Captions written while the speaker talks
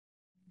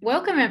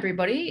Welcome,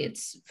 everybody.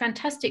 It's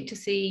fantastic to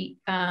see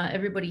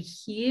everybody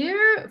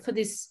here for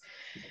this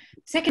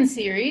second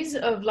series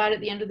of Light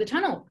at the End of the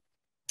Tunnel.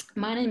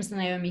 My name is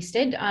Naomi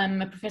Stead.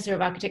 I'm a professor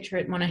of architecture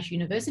at Monash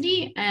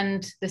University,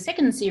 and the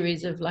second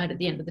series of Light at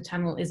the End of the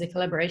Tunnel is a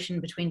collaboration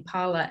between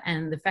Parlour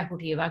and the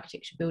Faculty of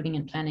Architecture, Building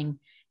and Planning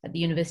at the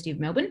University of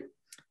Melbourne,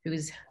 who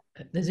is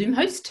the Zoom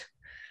host.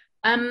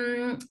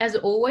 As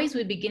always,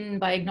 we begin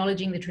by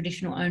acknowledging the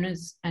traditional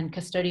owners and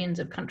custodians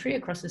of country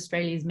across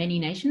Australia's many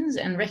nations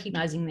and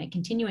recognising their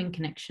continuing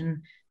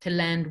connection to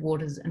land,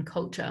 waters and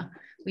culture.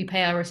 We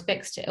pay our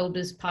respects to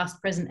elders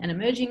past, present and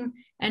emerging,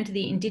 and to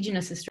the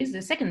Indigenous Australians,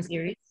 the second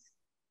series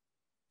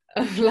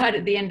of Light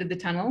at the End of the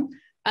Tunnel.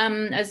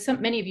 As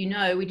many of you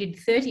know, we did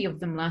 30 of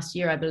them last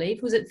year, I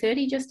believe. Was it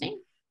 30, Justine?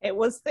 It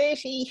was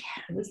 30.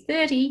 It was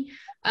 30.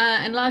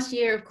 And last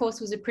year, of course,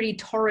 was a pretty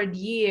torrid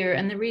year.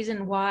 And the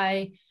reason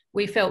why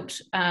we felt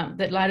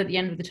that Light at the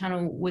End of the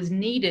Tunnel was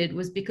needed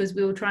was because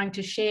we were trying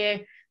to share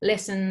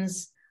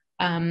lessons,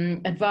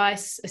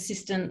 advice,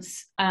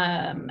 assistance,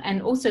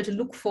 and also to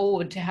look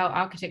forward to how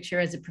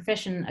architecture as a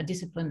profession, a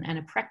discipline and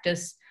a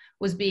practice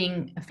was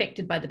being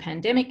affected by the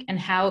pandemic and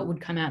how it would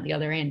come out the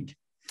other end.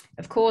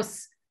 Of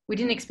course, we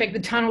didn't expect the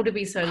tunnel to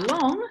be so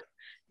long,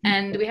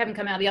 and we haven't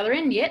come out the other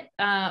end yet,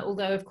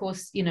 although, of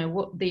course, you know,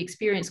 what the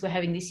experience we're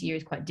having this year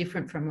is quite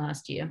different from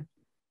last year.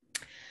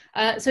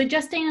 So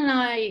Justine and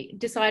I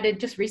decided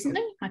just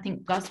recently, I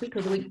think last week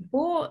or the week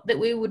before, that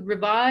we would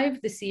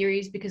revive the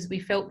series because we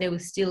felt there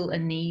was still a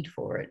need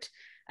for it.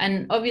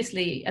 And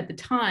obviously at the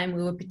time,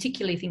 we were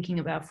particularly thinking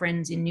of our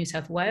friends in New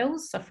South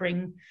Wales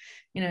suffering,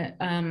 you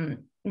know,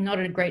 not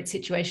a great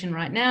situation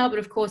right now, but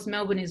of course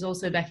Melbourne is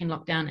also back in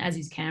lockdown, as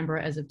is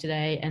Canberra as of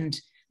today. And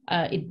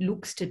it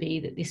looks to be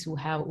that this is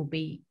how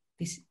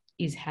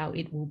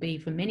it will be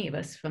for many of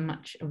us for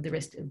much of the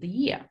rest of the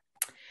year.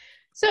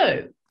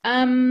 So,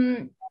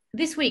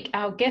 this week,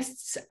 our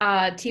guests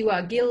are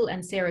Thihoa Gill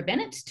and Sarah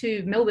Bennett,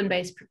 two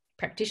Melbourne-based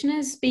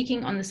practitioners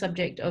speaking on the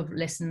subject of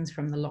lessons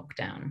from the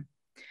lockdown.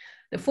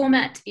 The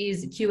format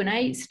is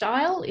Q&A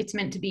style. It's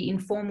meant to be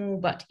informal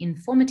but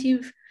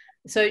informative.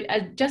 So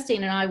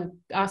Justine and I will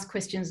ask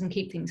questions and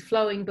keep things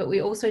flowing, but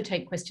we also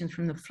take questions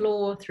from the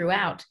floor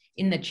throughout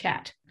in the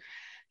chat.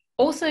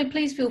 Also,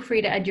 please feel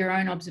free to add your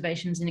own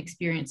observations and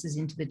experiences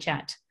into the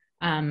chat.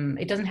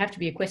 It doesn't have to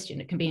be a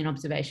question, it can be an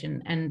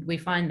observation. And we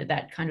find that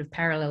that kind of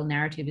parallel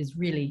narrative is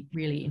really,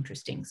 really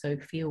interesting. So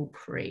feel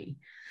free.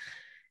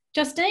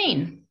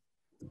 Justine.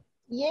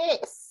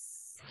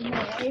 Yes,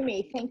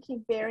 Naomi, thank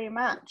you very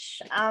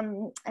much.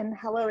 And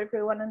hello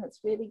everyone, and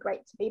it's really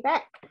great to be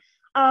back.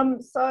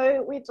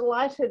 So we're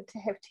delighted to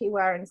have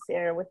Thihoa and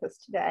Sarah with us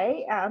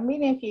today.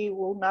 Many of you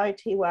will know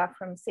Thihoa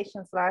from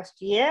sessions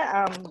last year,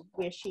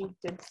 where she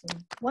had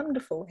some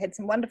wonderful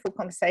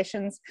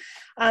conversations.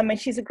 And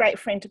she's a great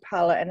friend to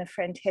Parlour and a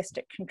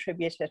fantastic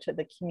contributor to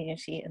the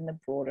community and the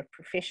broader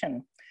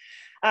profession.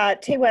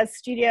 Thihoa's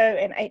studio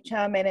and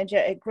HR manager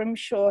at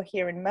Grimshaw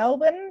here in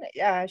Melbourne.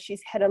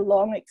 She's had a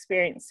long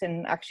experience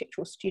in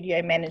architectural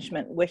studio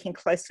management, working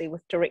closely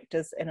with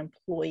directors and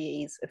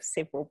employees of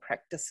several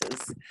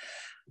practices.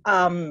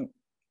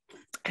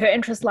 Her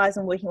interest lies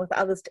in working with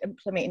others to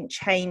implement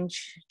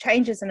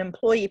changes in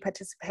employee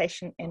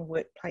participation and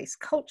workplace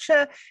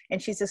culture,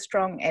 and she's a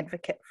strong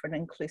advocate for an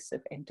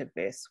inclusive and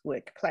diverse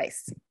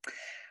workplace.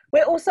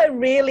 We're also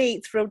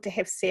really thrilled to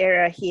have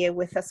Sarah here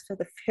with us for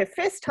her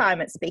first time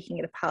at speaking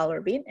at a Parlour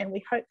event, and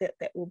we hope that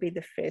that will be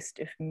the first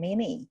of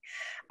many.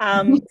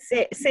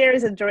 Sarah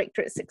is a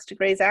director at 6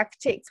 Degrees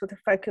Architects with a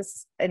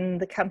focus in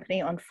the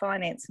company on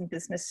finance and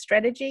business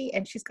strategy,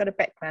 and she's got a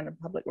background in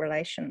public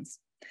relations.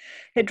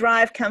 Her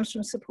drive comes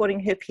from supporting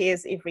her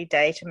peers every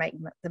day to make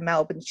the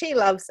Melbourne she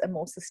loves a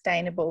more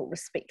sustainable,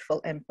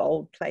 respectful and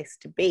bold place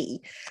to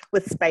be,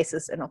 with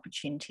spaces and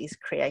opportunities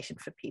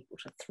created for people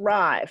to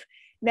thrive.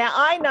 Now,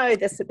 I know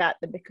this about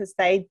them because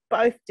they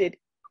both did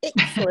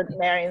excellent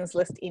Marion's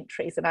List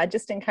entries, and I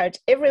just encourage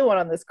everyone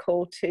on this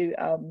call to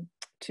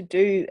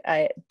do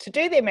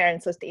their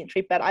Marion's List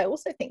entry. But I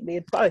also think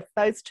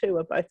those two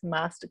are both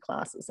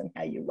masterclasses in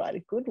how you write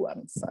a good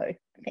one. So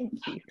thank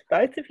you to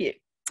both of you.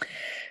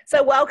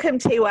 So welcome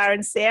Thihoa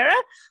and Sarah.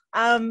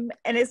 And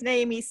as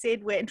Naomi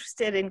said, we're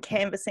interested in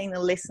canvassing the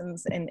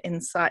lessons and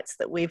insights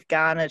that we've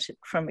garnered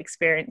from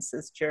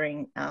experiences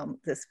during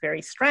this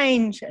very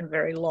strange and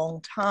very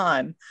long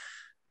time.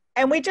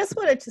 And we just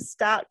wanted to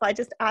start by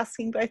just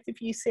asking both of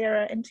you,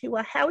 Sarah and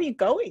Thihoa, how are you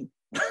going?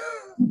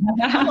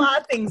 How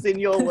are things in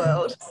your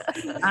world?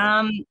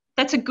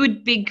 That's a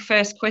good big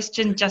first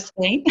question,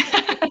 Justine.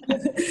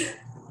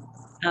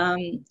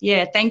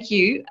 Yeah, thank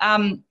you.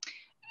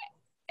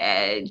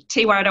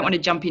 Thihoa, I don't want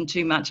to jump in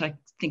too much. I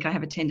think I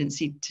have a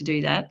tendency to do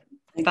that.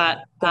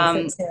 But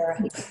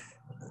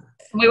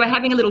we were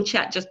having a little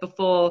chat just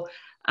before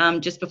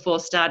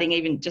starting,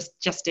 even just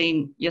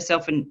Justine,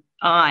 yourself and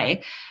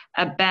I,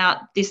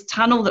 about this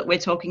tunnel that we're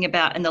talking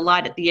about and the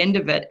light at the end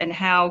of it, and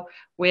how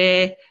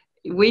we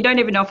don't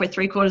even know if we're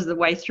 3/4 of the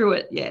way through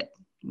it yet.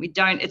 We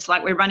don't. It's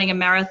like we're running a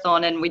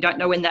marathon and we don't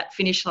know when that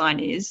finish line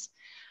is.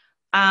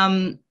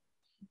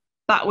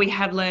 But we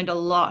have learned a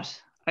lot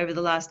over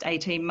the last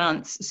 18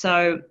 months.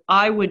 So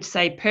I would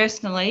say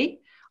personally,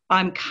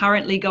 I'm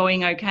currently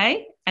going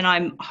okay, and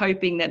I'm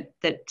hoping that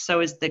so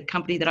is the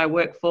company that I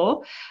work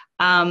for.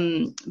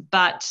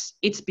 But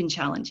it's been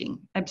challenging,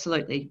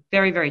 absolutely,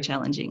 very, very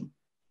challenging.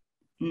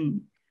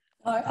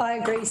 I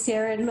agree,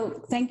 Sarah. And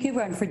look, thank you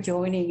everyone for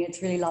joining.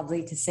 It's really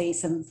lovely to see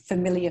some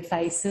familiar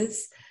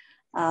faces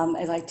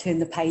as I turn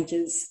the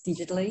pages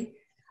digitally.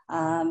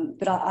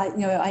 But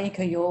I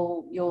echo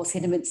your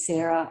sentiments,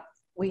 Sarah.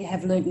 We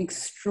have learned an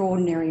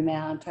extraordinary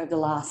amount over the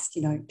last,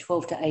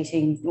 12 to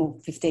 18 or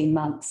 15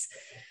 months.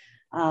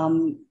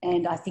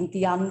 And I think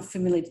the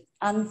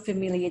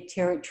unfamiliar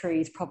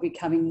territory is probably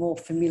becoming more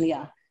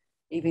familiar,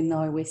 even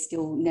though we're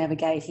still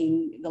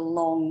navigating the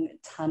long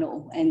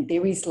tunnel. And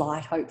there is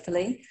light,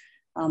 hopefully,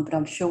 but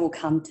I'm sure we'll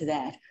come to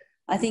that.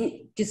 I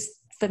think just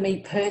for me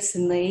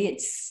personally,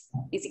 it's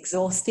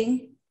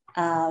exhausting.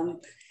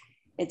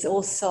 It's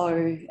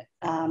also,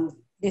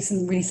 there's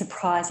some really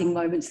surprising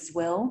moments as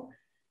well.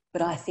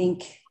 But I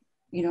think,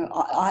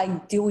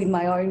 I deal with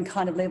my own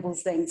kind of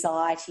levels of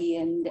anxiety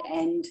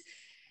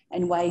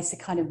and ways to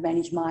kind of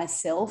manage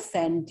myself.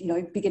 And,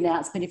 big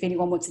announcement, if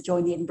anyone wants to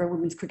join the Edinburgh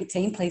women's cricket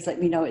team, please let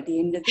me know at the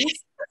end of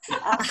this.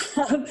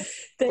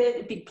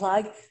 The big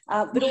plug.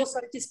 But also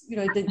just,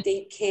 the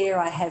deep care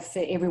I have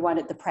for everyone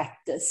at the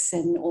practice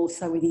and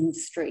also with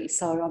industry.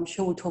 So I'm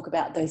sure we'll talk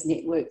about those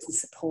networks and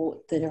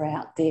support that are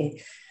out there.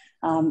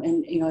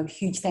 And, a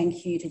huge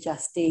thank you to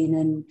Justine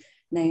and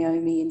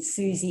Naomi and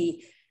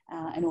Susie,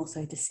 and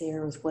also to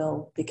Sarah as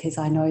well, because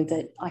I know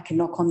that I can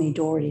knock on their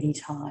door at any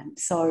time.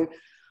 So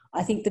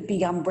I think the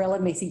big umbrella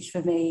message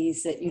for me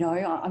is that,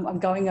 I'm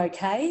going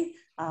okay,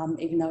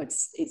 even though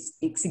it's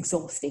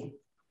exhausting.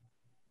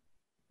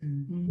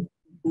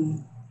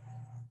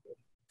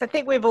 I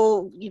think we've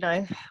all,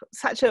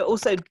 such a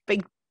also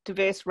big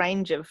diverse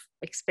range of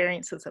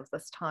experiences of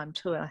this time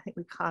too, and I think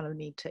we kind of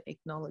need to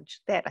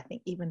acknowledge that. I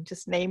think even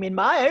just naming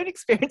my own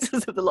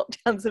experiences of the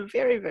lockdowns are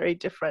very, very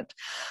different.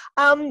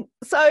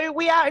 So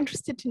we are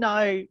interested to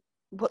know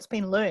what's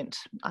been learned,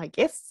 I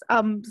guess.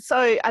 And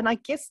I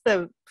guess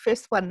the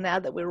first one, now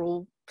that we're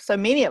all, so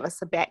many of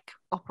us are back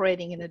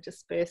operating in a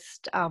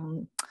dispersed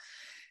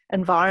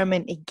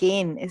environment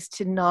again, is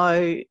to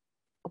know,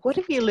 what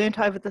have you learned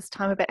over this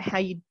time about how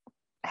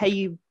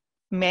you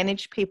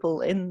manage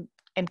people and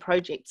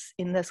projects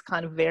in this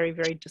kind of very,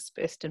 very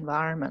dispersed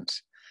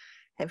environment?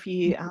 Have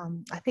you,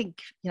 I think,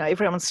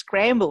 everyone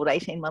scrambled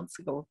 18 months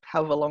ago,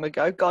 however long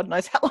ago, God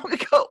knows how long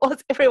ago it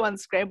was, everyone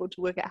scrambled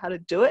to work out how to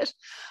do it.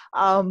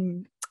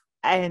 And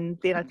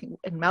then I think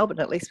in Melbourne,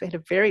 at least, we had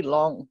a very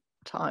long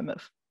time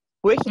of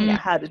working out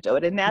how to do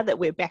it. And now that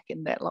we're back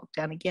in that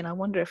lockdown again, I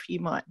wonder if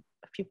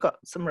you've got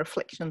some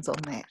reflections on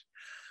that.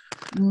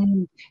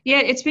 Yeah,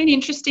 it's been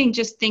interesting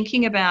just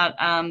thinking about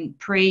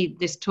pre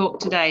this talk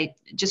today,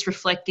 just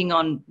reflecting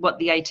on what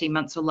the 18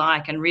 months were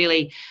like and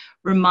really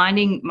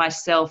reminding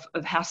myself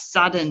of how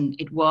sudden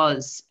it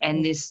was,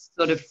 and this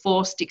sort of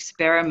forced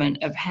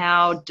experiment of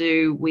how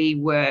do we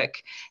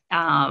work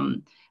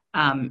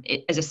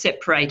as a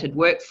separated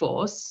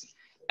workforce,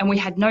 and we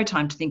had no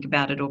time to think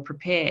about it or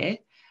prepare.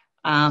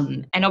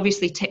 And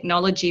obviously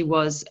technology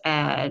was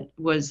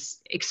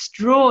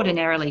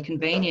extraordinarily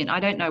convenient. I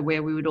don't know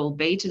where we would all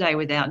be today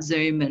without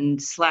Zoom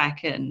and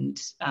Slack and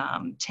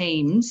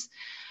Teams.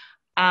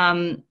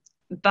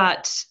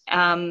 But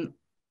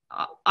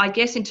I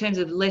guess in terms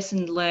of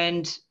lesson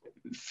learned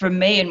from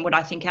me and what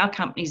I think our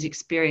company's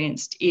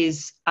experienced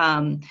is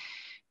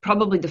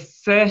probably the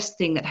first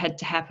thing that had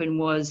to happen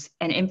was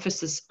an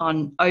emphasis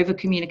on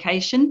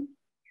over-communication.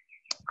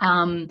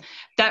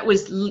 That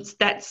was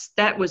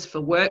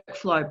for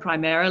workflow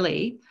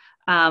primarily,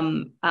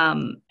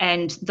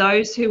 and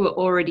those who were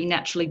already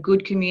naturally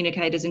good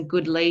communicators and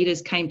good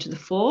leaders came to the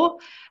fore.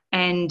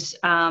 And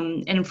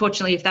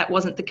unfortunately, if that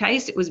wasn't the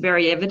case, it was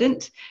very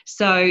evident.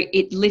 So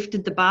it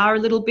lifted the bar a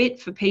little bit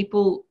for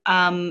people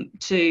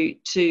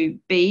to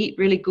be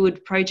really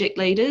good project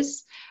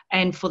leaders,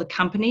 and for the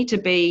company to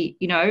be,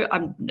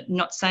 I'm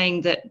not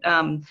saying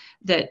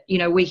that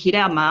we hit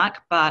our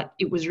mark, but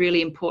it was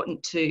really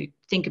important to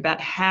think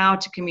about how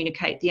to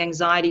communicate the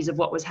anxieties of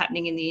what was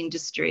happening in the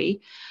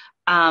industry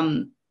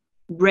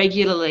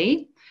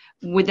regularly,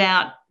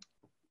 without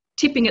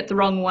tipping it the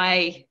wrong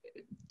way,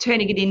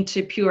 turning it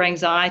into pure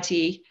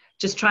anxiety,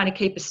 just trying to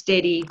keep a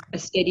steady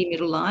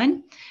middle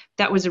line.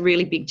 That was a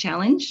really big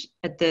challenge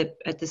at the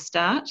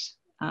start.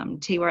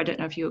 Thihoa, I don't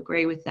know if you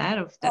agree with that,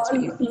 or if that's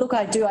what you... Look,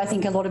 I do. I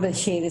think a lot of us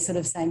share the sort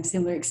of same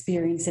similar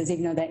experiences,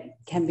 even though that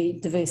can be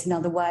diverse in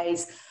other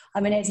ways.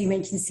 I mean, as you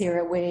mentioned,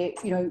 Sarah, we're,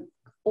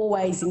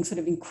 always in sort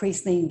of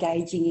increasingly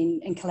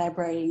engaging in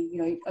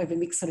collaborating, over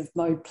mixed sort of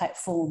mode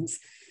platforms,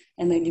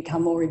 and then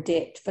become more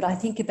adept. But I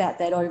think about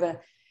that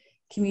over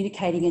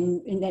communicating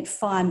in that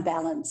fine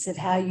balance of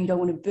how you don't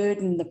want to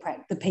burden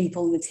the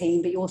people in the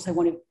team, but you also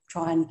want to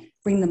try and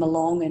bring them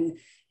along and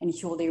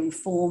ensure they're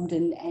informed,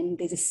 and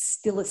there's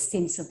still a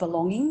sense of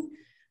belonging,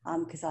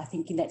 because I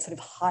think in that sort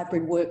of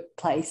hybrid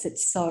workplace,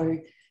 it's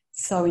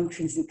so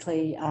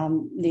intrinsically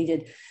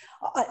needed.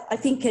 I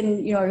think,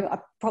 and I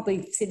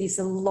probably said this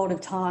a lot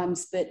of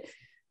times, but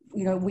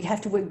we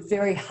have to work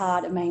very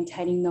hard at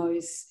maintaining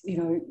those,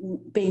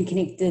 being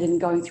connected and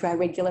going through our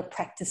regular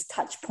practice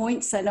touch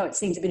points. I know it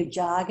seems a bit of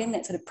jargon,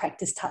 that sort of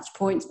practice touch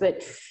points,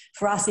 but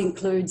for us it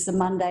includes the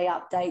Monday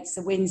updates,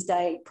 the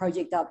Wednesday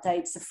project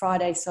updates, the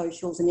Friday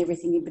socials and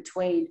everything in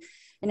between.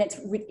 And that's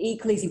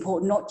equally as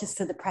important, not just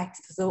for the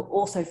practice, but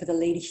also for the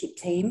leadership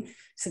team,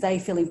 so they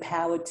feel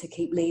empowered to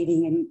keep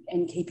leading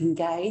and keep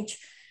engaged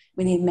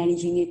when they're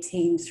managing their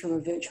teams through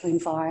a virtual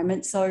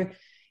environment. So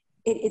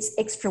it's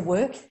extra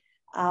work,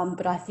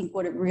 but I think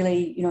what it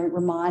really,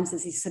 reminds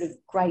us is sort of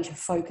greater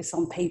focus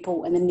on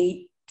people and the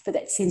need for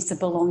that sense of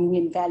belonging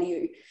and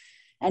value.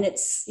 And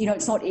it's,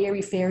 it's not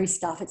airy-fairy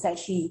stuff. It's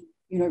actually,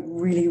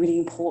 really, really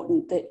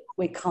important that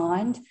we're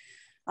kind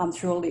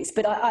through all this.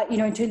 But I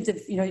in terms of,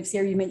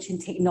 Sarah, you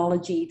mentioned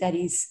technology. That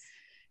is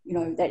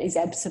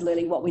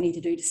absolutely what we need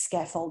to do to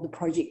scaffold the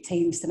project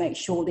teams to make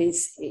sure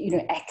there's,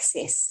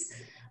 access.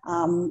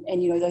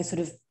 And, those sort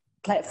of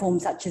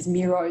platforms such as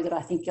Miro that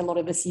I think a lot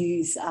of us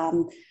use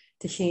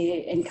to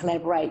share and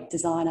collaborate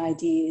design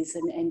ideas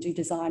and do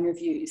design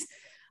reviews.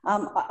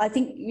 I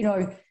think,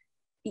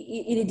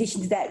 in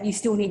addition to that, you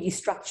still need your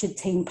structured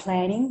team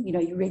planning,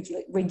 your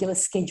regular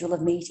schedule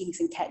of meetings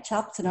and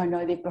catch-ups. And I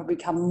know there've probably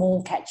become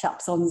more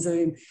catch-ups on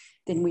Zoom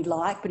than we'd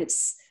like, but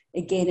it's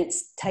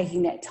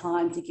taking that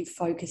time to give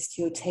focus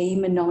to your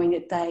team and knowing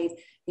that they're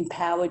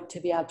empowered to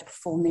be able to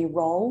perform their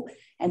role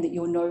and that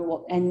you know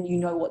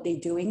what they're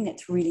doing.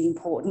 That's really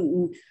important.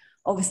 And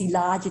obviously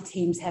larger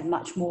teams have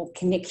much more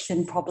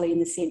connection, probably in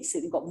the sense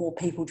that they've got more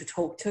people to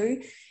talk to.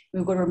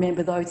 We've got to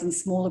remember those in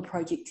smaller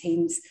project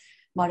teams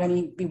might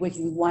only be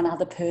working with one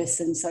other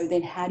person. So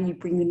then how do you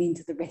bring them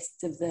into the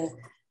rest of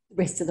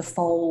the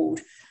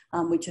fold,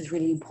 which is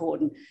really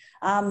important.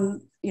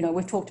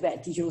 We've talked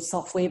about digital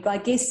software, but I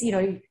guess,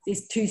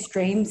 there's two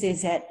streams.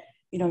 There's that,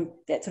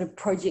 that sort of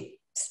project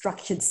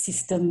structured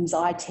systems,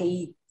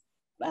 IT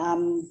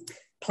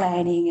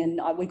planning, and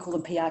we call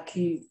them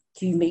PRQ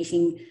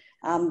meeting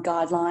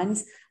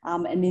guidelines.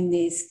 And then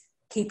there's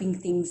keeping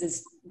things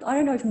as, I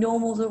don't know if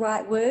normal is the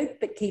right word,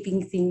 but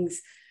keeping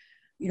things,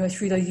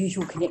 through those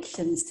usual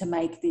connections to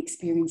make the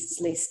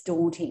experiences less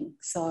daunting.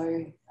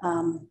 So,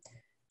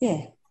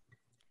 yeah.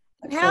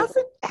 How's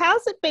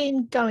it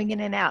been going in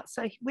and out?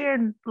 So we're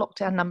in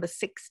lockdown number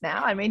 6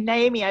 now. I mean,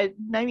 Naomi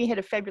had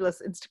a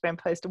fabulous Instagram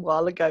post a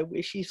while ago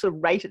where she sort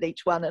of rated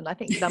each one, and I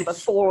think number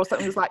 4 or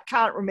something was like,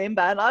 can't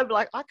remember. And I'm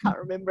like, I can't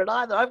remember it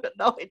either. I've got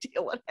no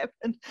idea what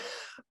happened.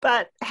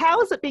 But how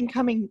has it been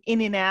coming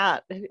in and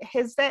out?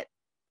 Has that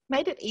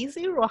made it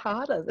easier or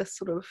harder, this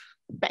sort of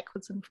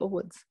backwards and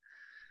forwards?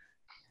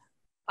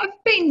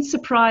 I've been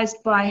surprised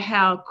by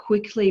how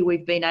quickly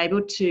we've been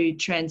able to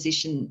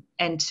transition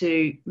and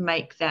to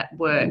make that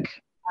work.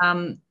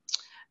 We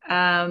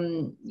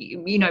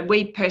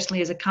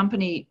personally as a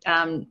company,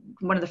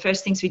 one of the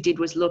first things we did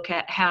was look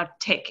at how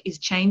tech is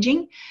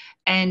changing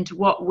and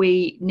what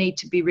we need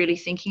to be really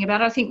thinking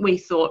about. I think we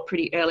thought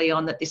pretty early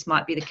on that this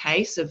might be the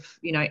case of,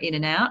 in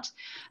and out.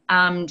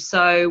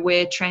 So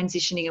we're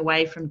transitioning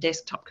away from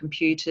desktop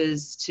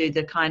computers to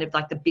the kind of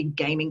like the big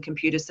gaming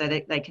computers so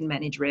that they can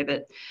manage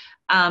Revit.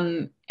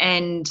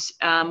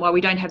 While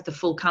we don't have the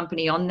full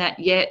company on that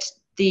yet,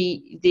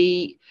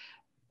 the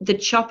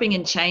chopping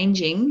and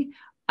changing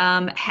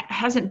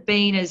hasn't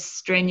been as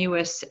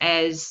strenuous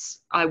as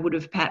I would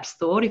have perhaps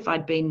thought if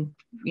I'd been,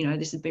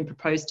 this had been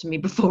proposed to me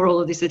before all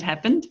of this had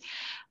happened.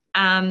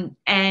 But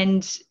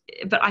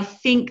I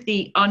think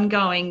the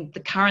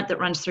current that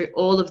runs through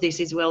all of this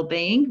is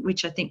wellbeing,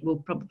 which I think we'll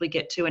probably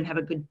get to and have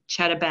a good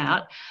chat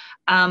about,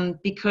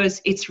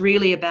 because it's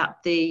really about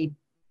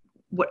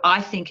what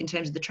I think in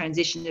terms of the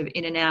transition of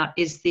in and out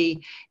is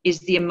the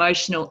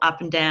emotional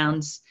up and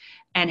downs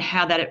and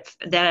how that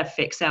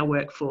affects our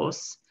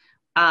workforce,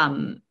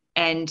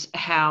 and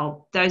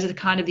how those are the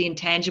kind of the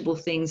intangible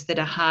things that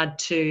are hard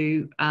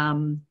to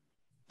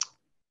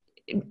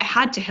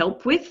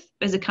help with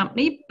as a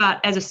company, but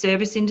as a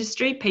service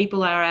industry,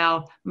 people are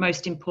our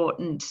most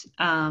important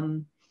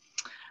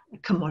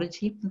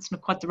commodity. That's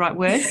not quite the right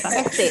word. But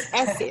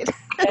Asset.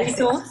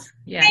 Resource.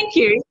 Yeah. Thank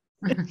you.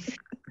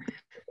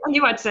 I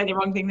knew I'd say the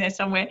wrong thing there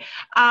somewhere.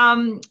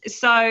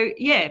 So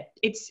yeah,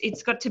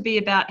 it's got to be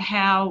about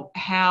how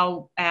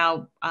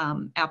our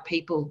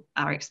people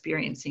are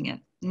experiencing it,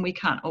 and we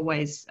can't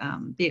always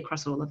be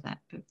across all of that.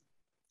 But.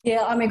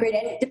 Yeah, I'm agreed.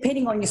 And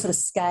depending on your sort of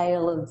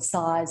scale and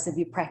size of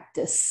your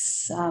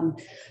practice,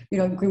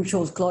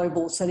 Grimshaw's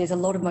global, so there's a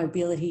lot of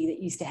mobility that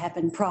used to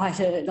happen prior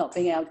to not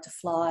being able to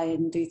fly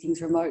and do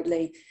things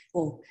remotely,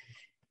 or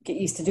get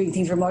used to doing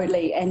things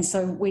remotely. And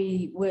so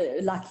we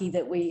were lucky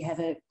that we have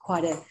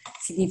quite a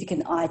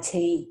significant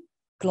IT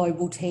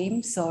global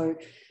team. So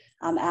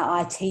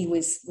our IT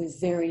was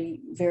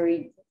very,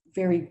 very,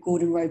 very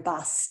good and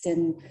robust.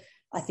 And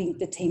I think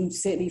the team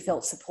certainly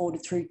felt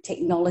supported through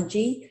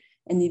technology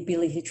and the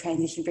ability to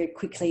transition very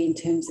quickly in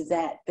terms of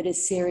that. But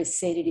as Sarah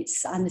said,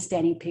 it's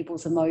understanding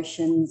people's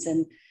emotions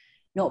and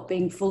not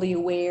being fully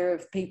aware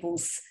of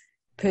people's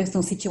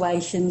personal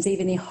situations,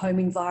 even their home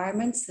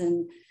environments.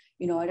 And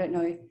You know, I don't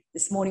know,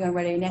 this morning on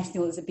Radio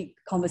National there's a big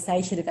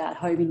conversation about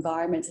home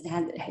environments and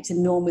how it has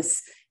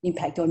enormous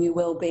impact on your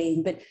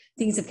well-being, but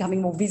things are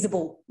becoming more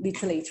visible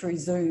literally through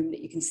Zoom,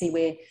 that you can see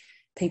where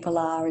people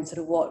are and sort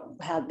of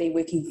how their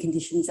working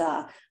conditions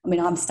are. I mean,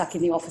 I'm stuck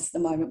in the office at the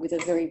moment with a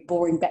very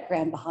boring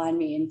background behind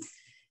me, and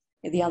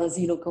the others,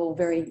 you look all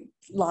very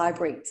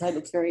library, so it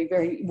looks very,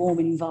 very warm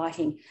and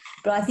inviting.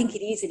 But I think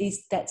it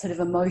is that sort of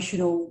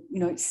emotional,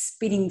 you know,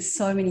 spinning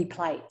so many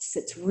plates,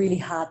 it's really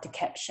hard to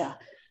capture.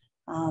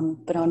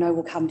 But I know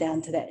we'll come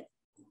down to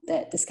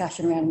that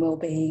discussion around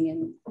well-being.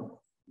 And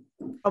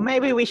or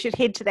maybe we should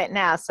head to that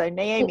now. So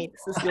Naomi,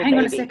 this is your hang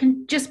baby. on a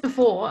second. Just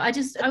before,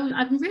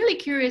 I'm really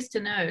curious to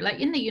know, like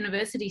in the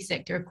university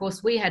sector, of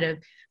course, we had a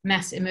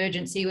mass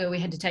emergency where we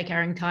had to take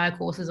our entire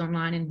courses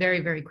online in very,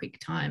 very quick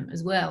time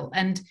as well.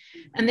 And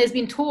there's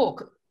been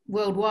talk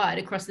worldwide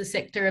across the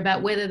sector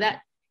about whether that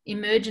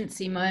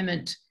emergency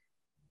moment,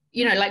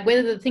 you know, like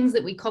whether the things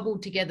that we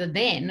cobbled together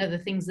then are the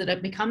things that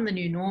have become the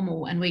new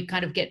normal, and we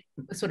kind of get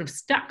sort of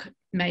stuck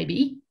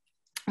maybe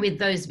with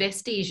those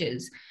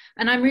vestiges.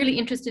 And I'm really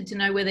interested to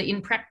know whether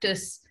in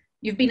practice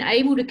you've been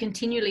able to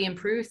continually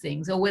improve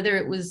things, or whether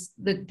it was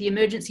the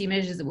emergency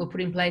measures that were put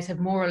in place have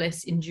more or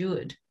less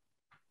endured.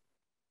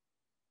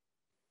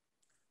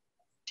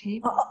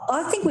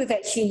 I think we've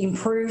actually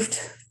improved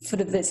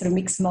sort of the sort of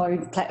mixed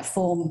mode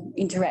platform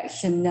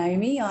interaction,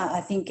 Naomi.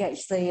 I think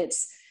actually it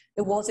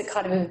was a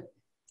kind of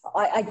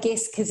I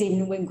guess because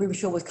when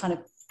Grimshaw was kind of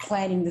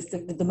planning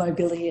the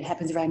mobility that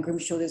happens around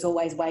Grimshaw, there's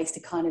always ways to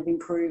kind of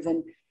improve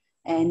and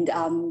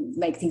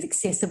make things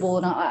accessible.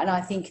 And I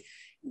think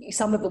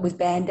some of it was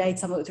Band-Aid,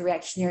 some of it was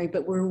reactionary,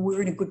 but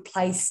we're in a good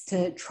place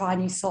to try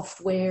new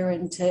software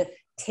and to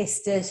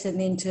test it and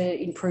then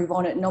to improve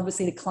on it. And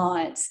obviously the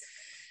clients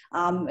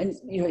and,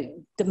 you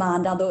know,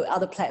 demand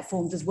other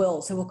platforms as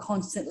well. So we're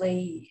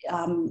constantly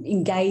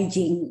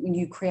engaging in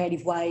new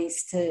creative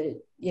ways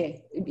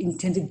in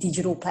terms of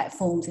digital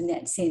platforms in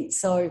that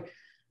sense. So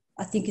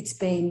I think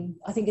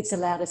it's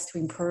allowed us to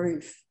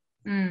improve.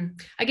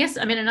 I guess,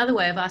 I mean, another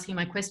way of asking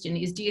my question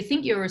is, do you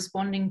think you're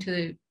responding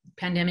to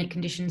pandemic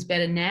conditions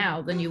better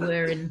now than you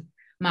were in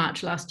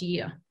March last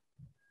year?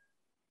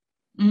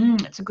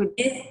 That's a good...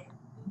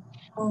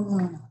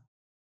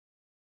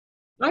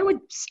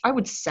 I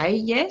would say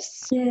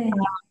yes. Yeah.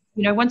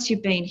 You know, once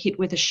you've been hit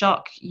with a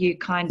shock, you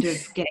kind of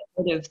get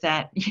rid of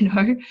that, you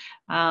know.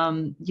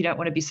 You don't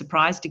want to be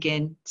surprised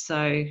again.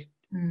 So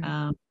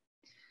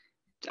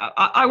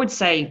I would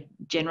say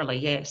generally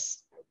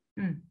yes.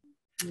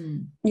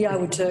 Yeah, I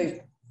would too.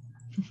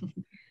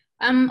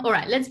 All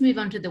right, let's move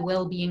on to the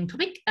well-being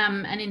topic.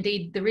 And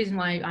indeed, the reason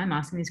why I'm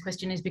asking this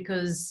question is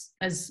because,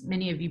 as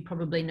many of you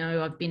probably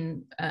know, I've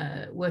been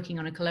working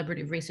on a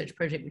collaborative research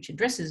project which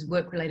addresses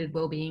work-related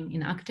well-being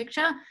in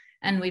architecture.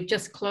 And we've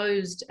just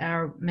closed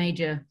our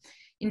major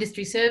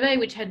industry survey,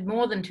 which had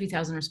more than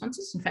 2,000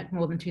 responses, in fact,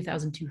 more than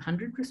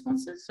 2,200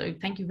 responses. So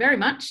thank you very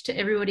much to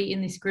everybody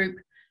in this group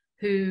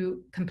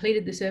who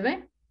completed the survey.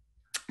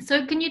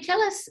 So can you tell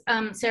us,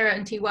 Sarah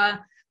and Thihoa,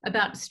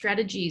 about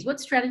strategies? What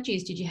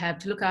strategies did you have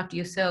to look after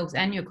yourselves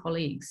and your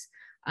colleagues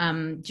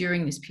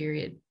during this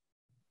period?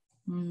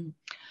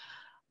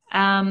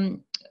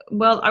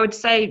 Well, I would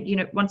say, you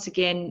know, once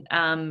again,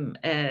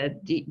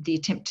 the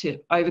attempt to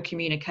over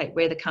communicate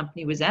where the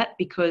company was at,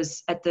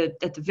 because at the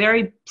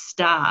very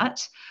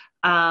start,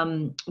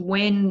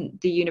 when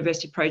the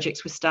university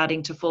projects were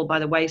starting to fall by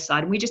the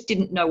wayside and we just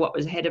didn't know what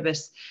was ahead of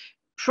us,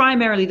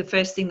 primarily the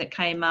first thing that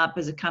came up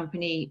as a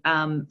company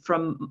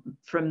from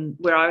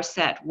where I was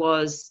sat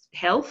was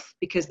health,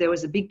 because there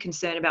was a big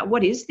concern about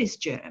what is this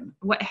germ?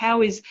 How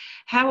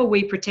are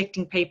we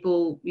protecting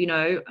people, you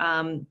know,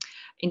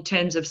 in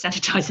terms of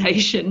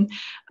sanitisation?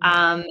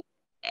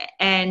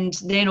 And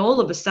then all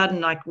of a sudden,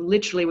 like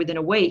literally within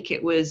a week,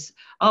 it was,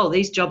 oh,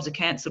 these jobs are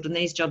cancelled and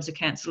these jobs are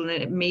cancelled, and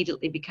it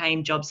immediately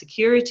became job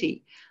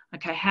security.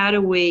 Okay, how do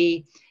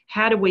we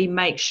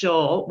make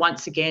sure,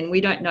 once again,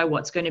 we don't know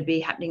what's going to be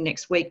happening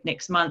next week,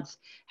 next month.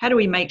 How do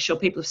we make sure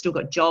people have still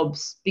got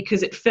jobs?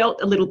 Because it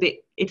felt a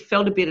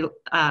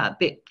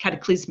bit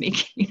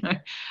cataclysmic, you know.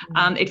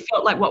 It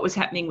felt like what was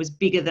happening was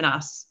bigger than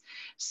us.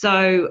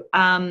 So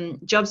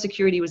job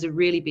security was a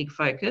really big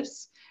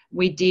focus.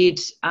 We did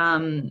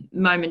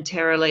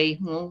momentarily,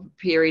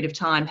 period of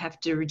time, have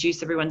to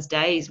reduce everyone's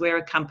days. We're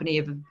a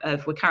company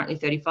we're currently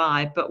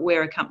 35, but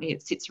we're a company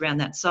that sits around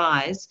that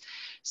size.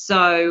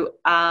 So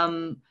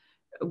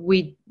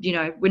we're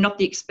not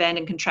the expand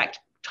and contract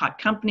type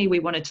company. We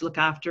wanted to look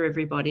after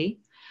everybody.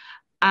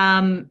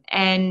 And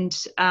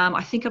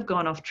I think I've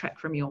gone off track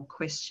from your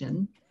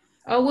question.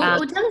 Oh,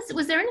 well, tell us,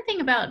 was there anything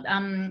about,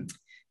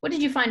 what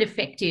did you find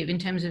effective in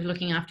terms of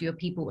looking after your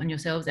people and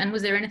yourselves? And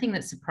was there anything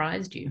that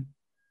surprised you?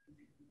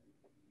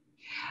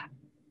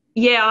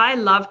 Yeah, I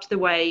loved the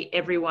way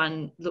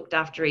everyone looked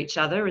after each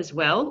other as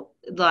well.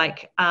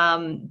 Like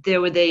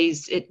there were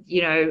these,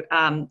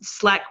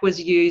 Slack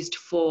was used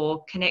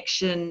for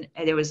connection.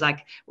 There was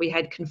we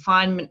had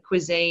confinement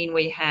cuisine.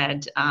 We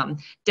had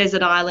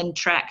desert island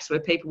tracks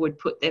where people would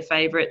put their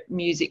favourite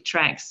music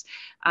tracks.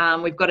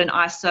 We've got an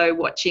ISO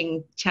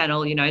watching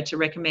channel, you know, to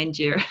recommend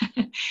you.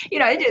 You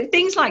know,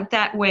 things like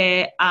that,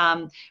 where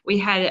we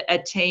had a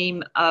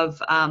team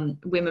of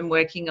women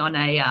working on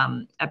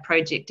a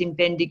project in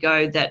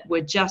Bendigo that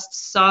were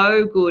just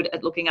so good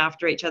at looking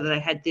after each other. They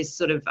had this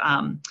sort of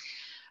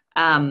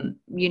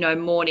you know,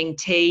 morning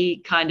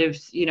tea kind of,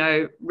 you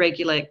know,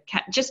 regular,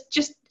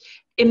 just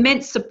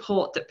immense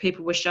support that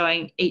people were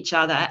showing each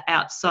other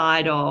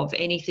outside of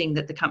anything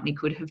that the company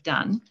could have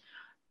done.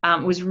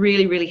 Was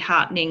really, really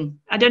heartening.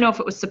 I don't know if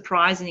it was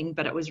surprising,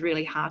 but it was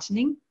really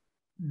heartening.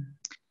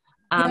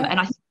 And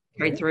I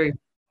carried through.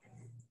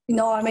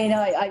 No, I mean,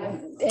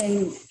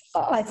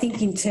 I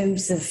think in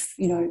terms of,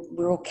 you know,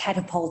 we're all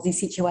catapulted in this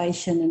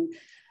situation, and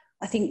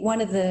I think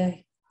one of the,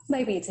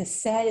 maybe it's a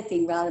sad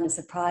thing rather than a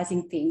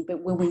surprising thing,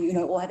 but when we, you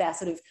know, all have our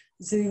sort of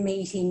Zoom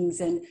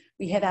meetings, and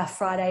we have our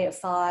Friday at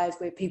 5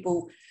 where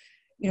people,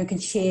 you know, can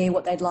share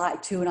what they'd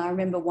like to. And I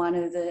remember one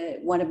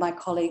of my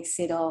colleagues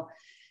said, oh,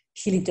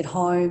 she lived at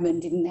home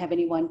and didn't have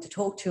anyone to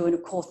talk to. And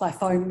of course my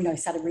phone, you know,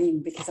 started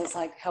ringing, because I was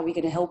like, how are we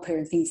going to help her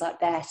and things like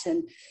that.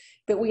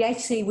 But we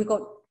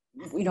got,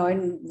 you know,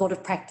 in a lot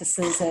of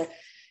practices,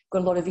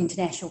 got a lot of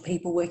international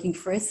people working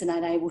for us and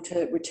unable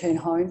to return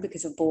home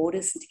because of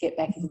borders and to get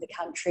back into the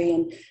country,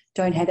 and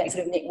don't have that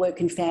sort of network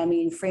and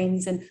family and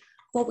friends. And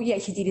what we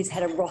actually did is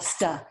had a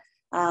roster,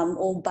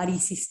 all buddy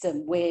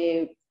system,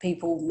 where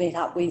people met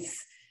up with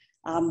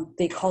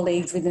their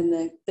colleagues within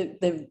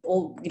the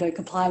all, you know,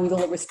 complying with all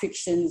the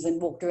restrictions,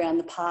 and walked around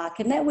the park.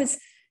 And that was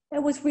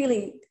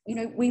really, you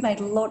know, we made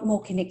a lot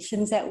more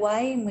connections that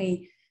way. And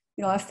we,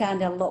 you know, I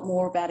found out a lot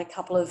more about a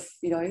couple of,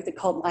 you know,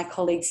 my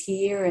colleagues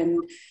here. And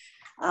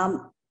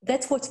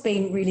that's what's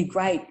been really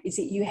great, is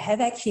that you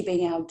have actually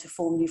been able to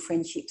form new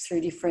friendships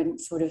through different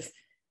sort of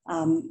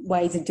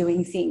ways of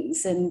doing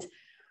things. And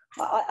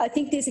I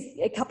think there's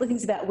a couple of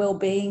things about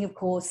wellbeing, of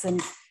course,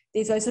 and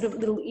there's those sort of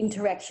little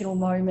interactional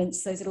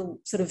moments, those little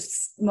sort of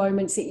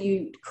moments that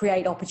you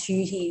create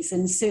opportunities.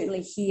 And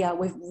certainly here,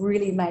 we've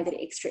really made an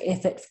extra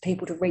effort for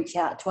people to reach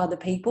out to other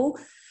people.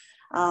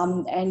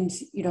 And,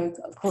 you know,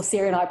 of course,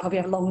 Sarah and I probably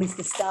have a long list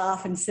of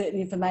staff and certain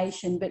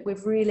information, but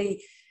we've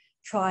really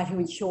tried to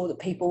ensure that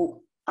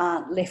people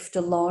aren't left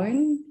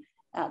alone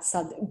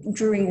outside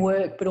during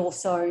work, but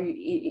also,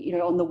 you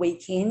know, on the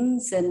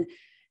weekends. And,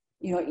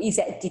 you know, is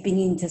that dipping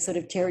into sort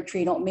of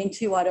territory not meant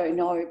to? I don't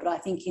know. But I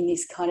think in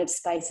this kind of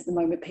space at the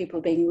moment, people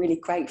are being really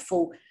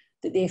grateful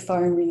that their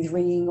phone is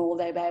ringing, or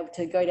they're able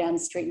to go down the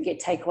street and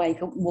get takeaway,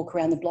 walk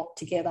around the block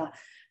together.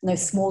 And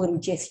those small little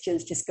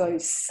gestures just go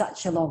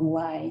such a long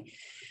way.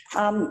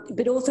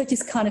 But also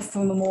just kind of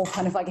from a more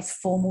kind of, I guess,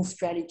 formal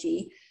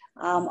strategy.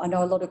 I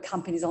know a lot of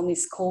companies on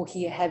this call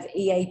here have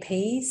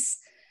EAPs.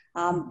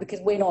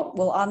 Because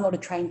I'm not a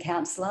trained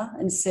counsellor,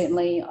 and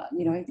certainly,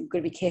 you know, you've got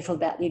to be careful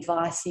about the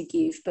advice you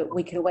give, but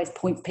we can always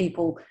point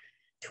people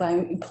to our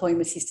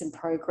employment assistance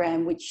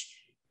program, which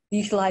the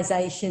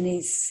utilisation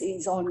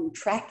is on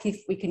track,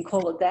 if we can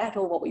call it that,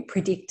 or what we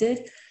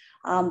predicted.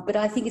 But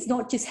I think it's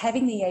not just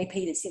having the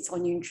EAP that sits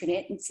on your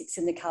intranet and sits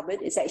in the cupboard.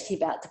 It's actually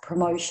about the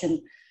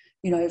promotion,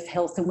 you know, of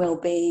health and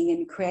wellbeing,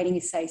 and creating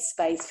a safe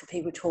space for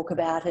people to talk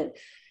about it.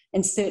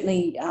 And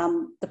certainly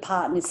the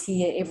partners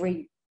here,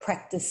 every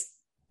practice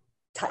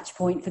touch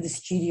point for the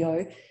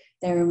studio,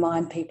 they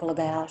remind people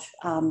about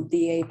the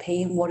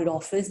EAP and what it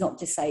offers, not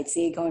just say it's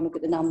there, go and look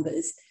at the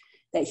numbers.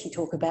 They actually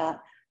talk about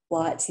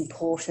why it's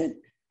important,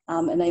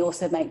 and they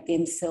also make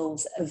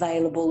themselves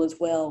available as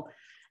well.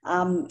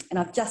 And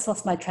I've just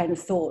lost my train of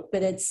thought,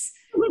 but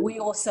we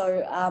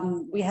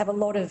also we have a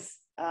lot of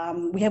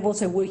we have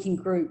also working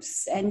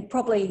groups, and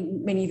probably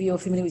many of you are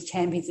familiar with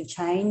Champions of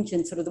Change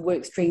and sort of the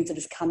work streams that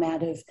have come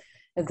out of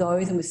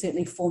those, and we've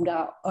certainly formed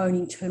our own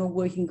internal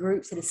working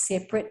groups that are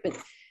separate, but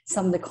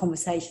some of the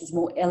conversations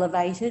more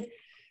elevated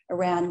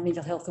around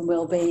mental health and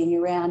wellbeing,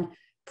 around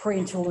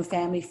parental and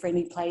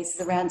family-friendly places,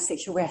 around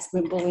sexual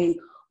harassment, bullying,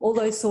 all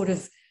those sort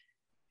of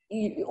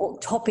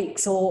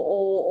topics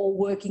or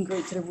working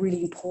groups that are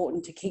really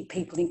important to keep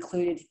people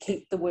included, to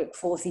keep the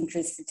workforce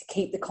interested, to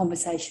keep the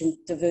conversation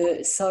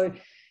diverse. So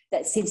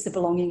that sense of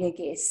belonging, I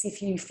guess,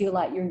 if you feel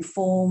like you're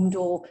informed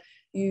or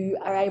you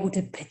are able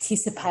to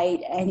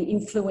participate and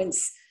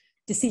influence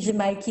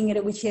decision-making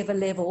at whichever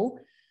level,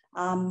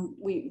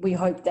 we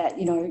hope that,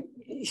 you know,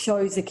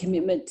 shows a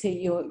commitment to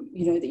your,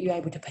 you know, that you're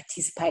able to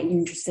participate and you're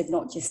interested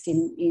not just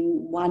in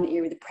one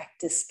area of the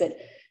practice, but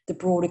the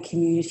broader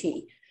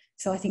community.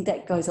 So I think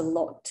that goes a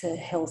lot to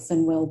health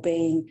and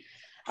wellbeing.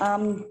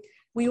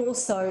 We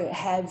also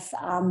have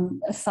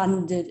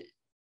funded,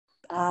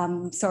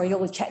 sorry, all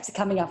the chats are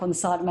coming up on the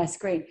side of my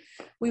screen.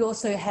 We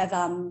also have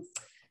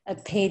a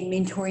paired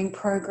mentoring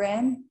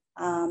program,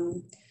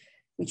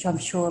 which I'm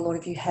sure a lot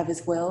of you have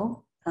as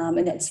well,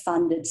 and that's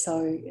funded.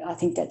 So I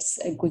think that's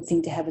a good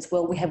thing to have as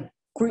well. We have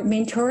group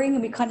mentoring,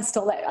 and we kind of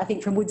stole that, I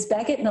think, from Woods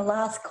Baggett in the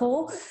last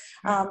call,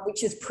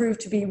 which has proved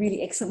to be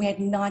really excellent. We had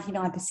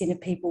 99% of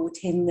people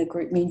attend the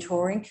group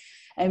mentoring,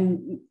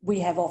 and we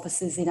have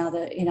offices in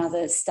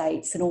other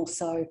states and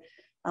also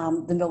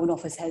the Melbourne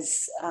office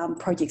has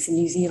projects in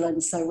New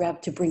Zealand, so we're able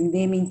to bring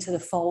them into the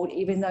fold,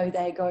 even though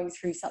they're going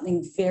through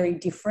something very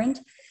different.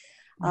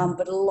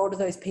 But a lot of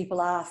those people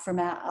are from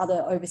our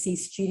other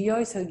overseas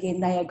studios. So again,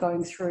 they are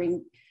going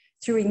through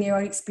their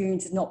own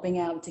experiences, not being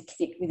able to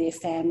connect with their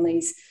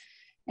families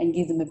and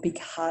give them a big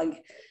hug.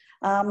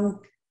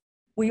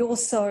 We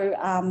also,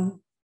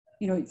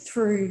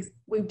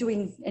 we're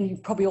doing, and you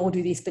probably all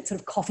do this, but sort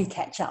of coffee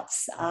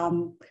catch-ups.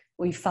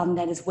 We fund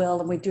that as well,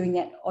 and we're doing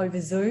that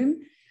over Zoom,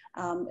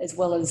 as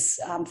well as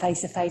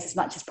face-to-face as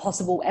much as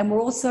possible. And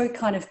we're also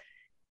kind of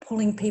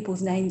pulling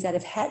people's names out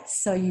of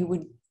hats, so you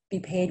would be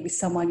paired with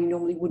someone you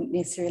normally wouldn't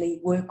necessarily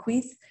work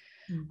with.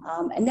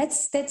 And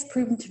that's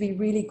proven to be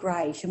really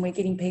great. And we're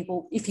getting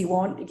people, if you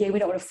want, again, we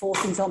don't want to force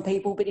things on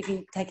people, but if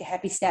you take a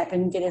happy snap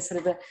and get a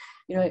sort of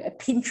a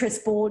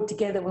Pinterest board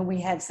together when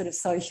we have sort of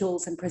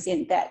socials and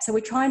present that. So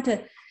we're trying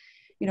to,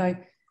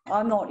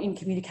 I'm not in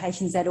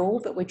communications at all,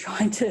 but we're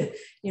trying to,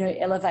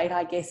 elevate,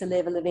 I guess, a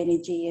level of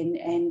energy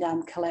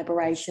and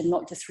collaboration,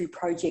 not just through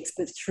projects,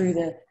 but through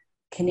the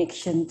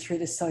connection, through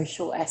the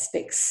social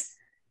aspects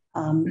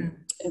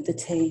of the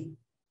team.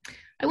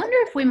 I wonder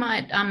if we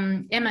might,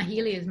 Emma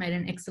Healy has made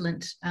an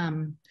excellent,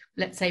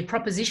 let's say,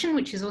 proposition,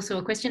 which is also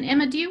a question.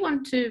 Emma, do you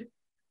want to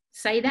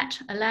say that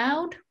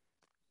aloud?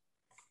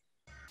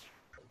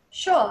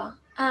 Sure.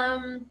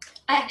 I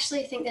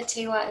actually think that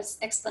Thihoa's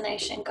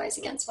explanation goes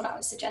against what I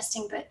was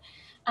suggesting, but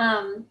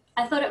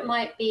I thought it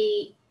might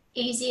be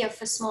easier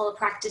for smaller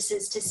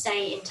practices to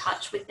stay in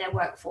touch with their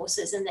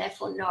workforces and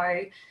therefore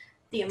know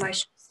the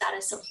emotional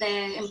status of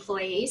their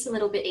employees a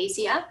little bit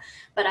easier.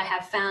 But I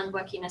have found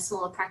working in a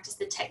smaller practice,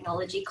 the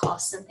technology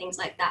costs and things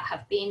like that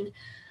have been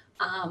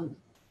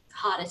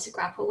harder to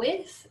grapple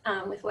with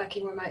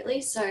working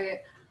remotely. So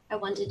I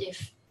wondered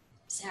if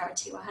Sarah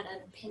Thihoa had an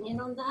opinion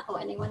on that,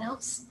 or anyone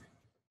else.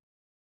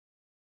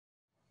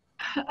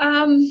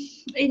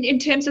 In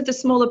terms of the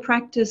smaller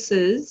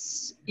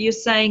practices, you're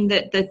saying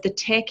that the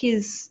tech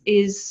is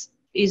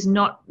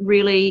not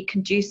really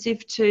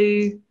conducive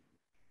to.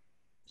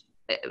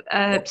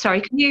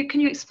 Sorry, can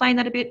you explain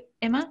that a bit,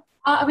 Emma?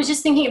 I was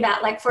just thinking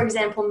about, like, for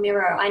example,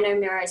 Miro. I know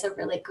Miro is a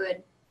really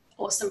good,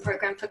 awesome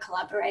program for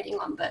collaborating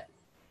on, but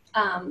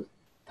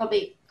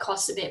probably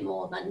costs a bit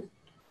more than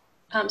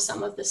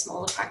some of the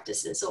smaller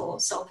practices or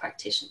sole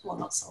practitioners, well,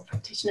 not sole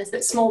practitioners,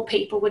 but small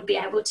people would be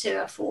able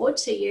to afford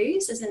to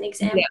use, as an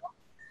example.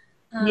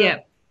 Yeah.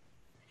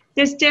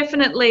 There's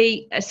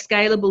definitely a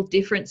scalable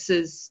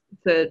differences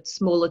for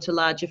smaller to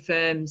larger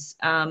firms.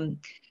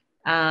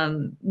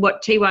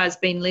 What Thihoa has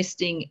been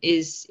listing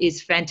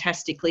is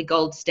fantastically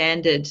gold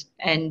standard,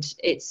 and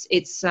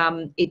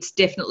it's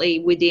definitely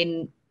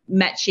within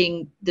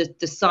matching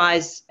the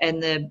size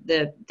and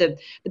the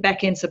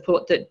back end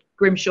support that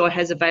Grimshaw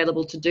has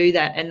available to do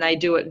that, and they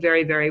do it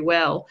very, very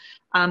well.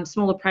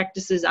 Smaller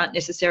practices aren't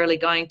necessarily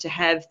going to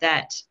have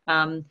that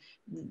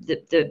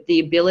the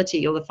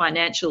ability or the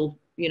financial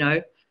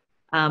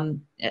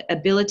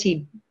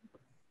ability.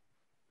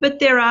 But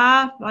there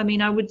are, I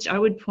mean, I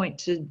would point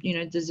to,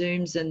 the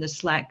Zooms and the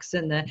Slacks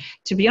and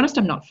to be honest,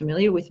 I'm not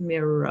familiar with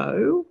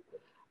Miro.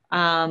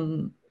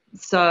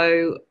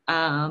 So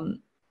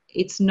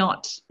it's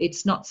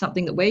not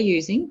something that we're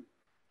using.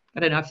 I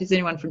don't know if there's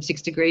anyone from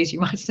 6 Degrees, you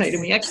might say to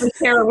me, actually,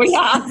 Sarah, we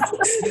are.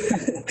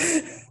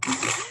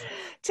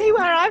 Thihoa,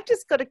 I've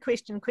just got a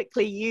question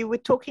quickly. You were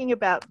talking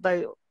about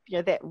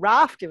that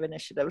raft of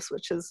initiatives,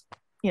 which is,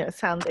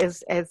 sound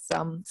as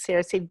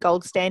Sarah said,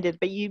 gold standard,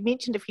 but you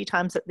mentioned a few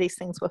times that these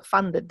things were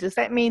funded. Does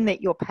that mean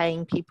that you're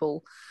paying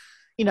people,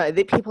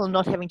 that people are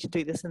not having to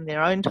do this in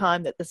their own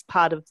time, that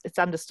it's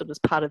understood as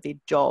part of their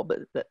job,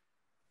 that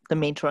the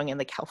mentoring and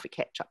the coffee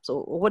catch-ups,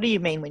 or what do you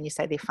mean when you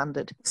say they're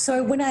funded?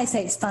 So when I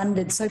say it's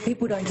funded, so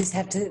people don't just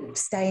have to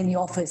stay in the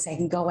office, they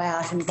can go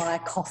out and buy a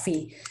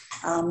coffee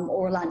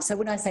or a lunch. So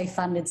when I say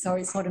funded,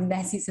 sorry, it's not a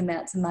massive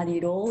amounts of money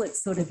at all.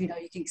 It's sort of, you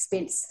can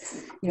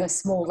expense, a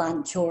small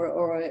lunch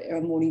or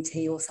a morning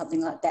tea or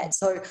something like that.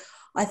 So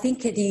I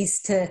think it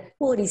is to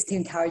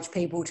encourage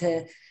people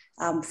to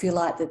feel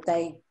like that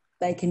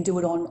they can do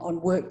it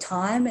on work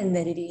time, and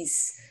that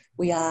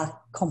we are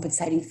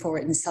compensating for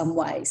it in some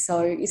way.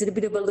 So is it a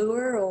bit of a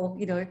lure, or,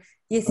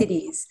 yes, it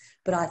is,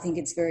 but I think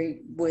it's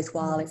very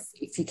worthwhile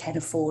if you can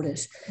afford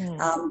it.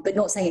 But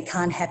not saying it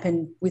can't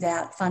happen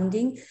without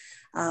funding.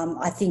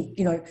 I think,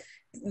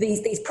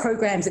 these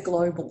programs are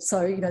global.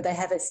 So, they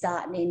have a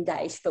start and end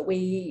date,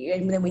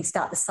 and then we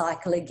start the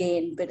cycle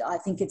again. But I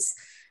think it's,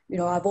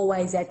 I've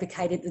always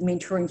advocated that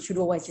mentoring should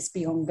always just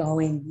be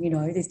ongoing.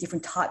 There's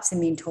different types of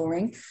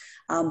mentoring,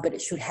 but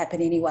it should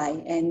happen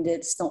anyway. And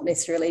it's not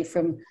necessarily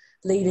from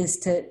leaders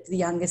to the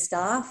younger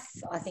staff.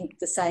 I think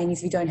the saying is,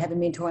 if you don't have a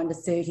mentor under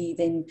 30,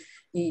 then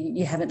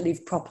you haven't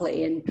lived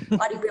properly. And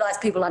I didn't realise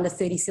people under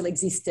 30 still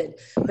existed.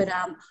 But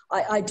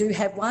I do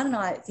have one, and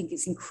I think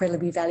it's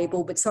incredibly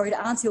valuable. But sorry,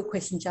 to answer your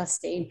question,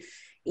 Justine,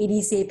 it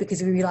is there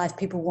because we realise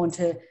people want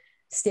to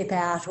step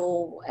out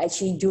or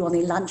actually do on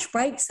their lunch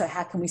break. So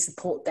how can we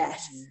support that?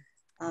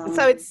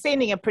 So it's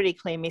sending a pretty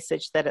clear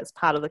message that it's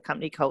part of the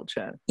company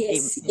culture.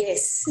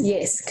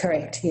 Yes,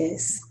 correct,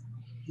 yes.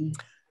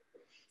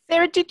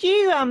 Sarah, did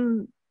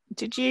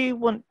you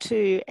want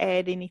to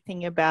add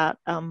anything about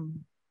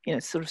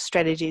sort of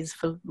strategies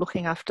for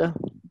looking after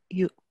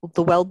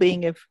the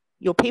well-being of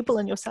your people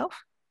and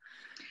yourself?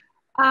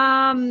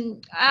 Well,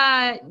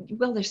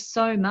 there's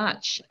so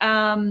much. We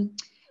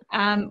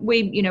have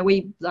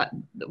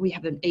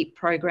an EAT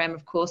program,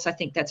 of course. I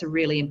think that's a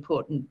really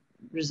important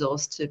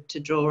resource to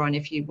draw on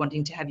if you're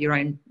wanting to have your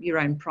own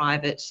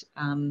private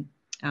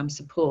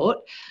support.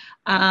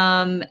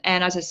 And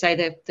as I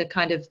say, the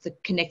kind of the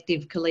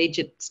connective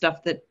collegiate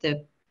stuff that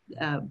the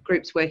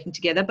groups working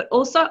together, but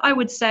also I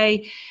would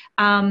say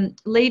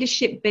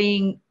leadership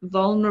being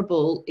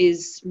vulnerable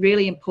is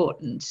really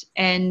important.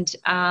 And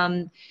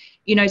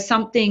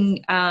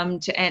something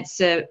to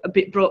answer a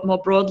bit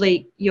more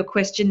broadly your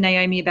question,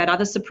 Naomi, about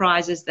other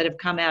surprises that have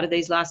come out of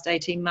these last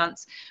 18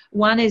 months.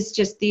 One is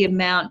just the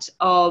amount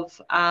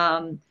of,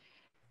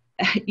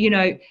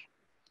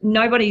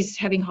 nobody's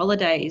having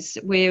holidays.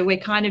 We're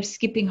kind of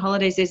skipping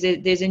holidays.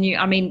 There's a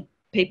new,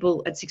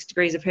 people at 6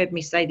 Degrees have heard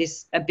me say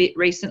this a bit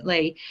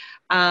recently.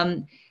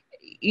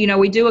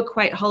 We do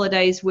equate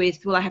holidays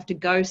with, well, I have to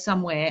go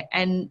somewhere,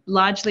 and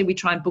largely we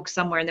try and book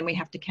somewhere and then we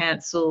have to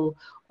cancel,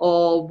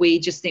 or we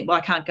just think, well,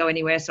 I can't go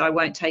anywhere, so I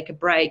won't take a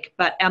break.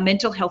 But our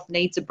mental health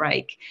needs a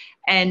break.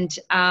 And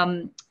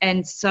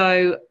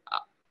so,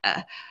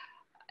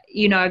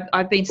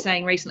 I've been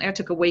saying recently, I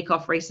took a week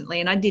off recently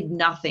and I did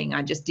nothing.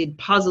 I just did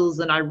puzzles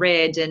and I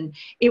read, and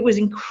it was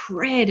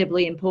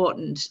incredibly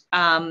important.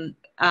 I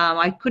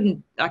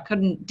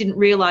didn't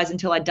realize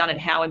until I'd done it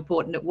how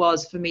important it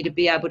was for me to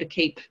be able to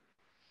keep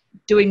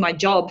doing my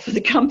job for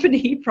the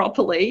company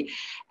properly.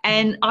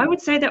 And I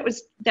would say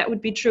that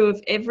would be true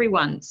of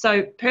everyone.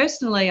 So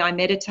personally, I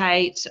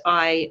meditate,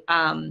 I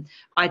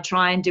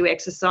try and do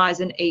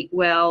exercise and eat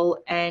well,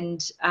 and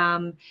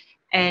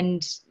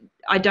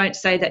I don't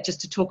say that just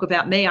to talk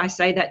about me. I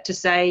say that to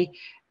say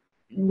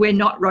we're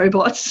not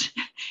robots.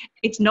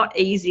 It's not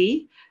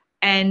easy,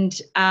 and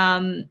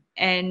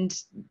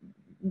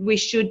we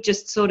should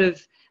just sort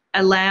of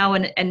allow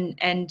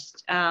and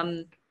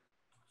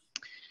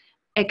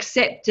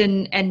accept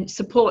and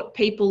support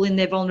people in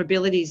their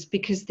vulnerabilities,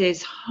 because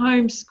there's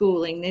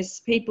homeschooling,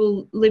 there's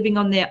people living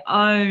on their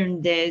own,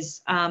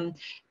 there's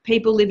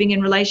people living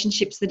in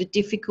relationships that are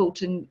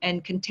difficult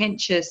and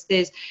contentious.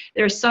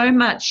 There is so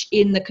much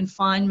in the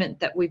confinement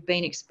that we've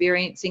been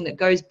experiencing that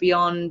goes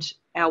beyond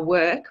our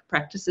work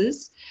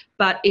practices,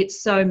 but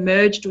it's so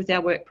merged with our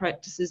work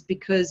practices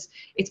because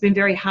it's been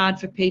very hard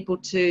for people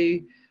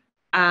to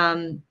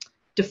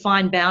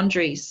define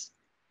boundaries.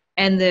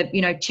 And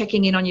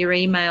checking in on your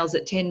emails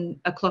at 10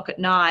 o'clock at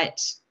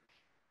night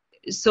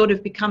sort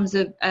of becomes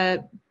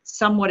a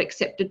somewhat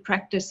accepted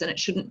practice, and it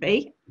shouldn't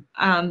be.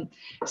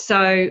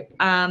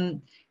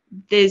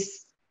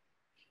 There's,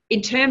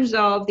 in terms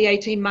of the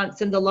 18 months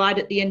and the light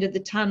at the end of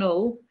the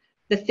tunnel,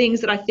 the things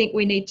that I think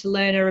we need to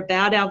learn are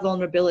about our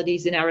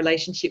vulnerabilities in our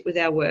relationship with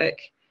our work,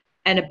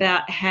 and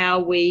about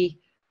how can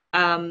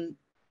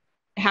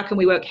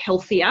we work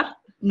healthier,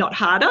 not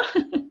harder.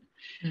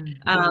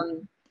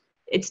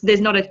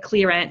 There's not a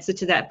clear answer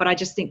to that, but I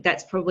just think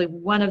that's probably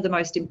one of the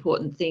most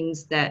important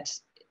things that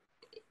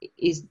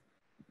is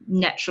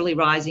naturally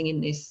rising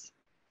in this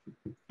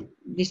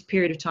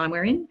period of time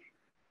we're in.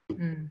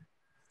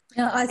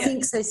 Yeah, I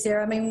think so,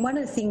 Sarah. One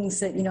of the things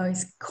that,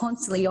 is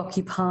constantly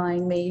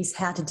occupying me is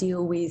how to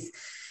deal with,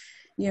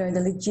 the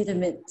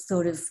legitimate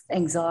sort of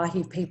anxiety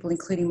of people,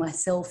 including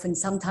myself. And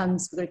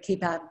sometimes we've got to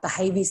keep our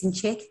behaviours in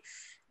check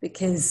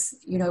because,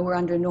 we're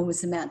under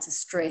enormous amounts of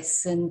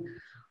stress. And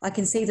I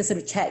can see the sort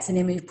of chats, and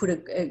Emily put a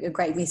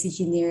great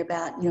message in there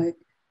about, a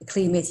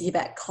clear message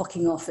about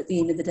clocking off at the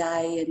end of the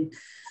day. And,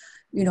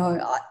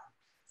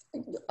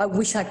 I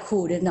wish I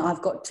could, and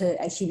I've got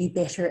to actually be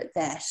better at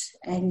that.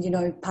 And,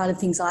 part of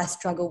the things I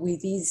struggle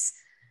with is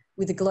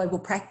with the global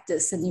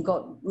practice, and you've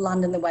got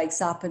London that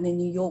wakes up and then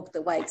New York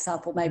that wakes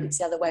up, or maybe it's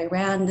the other way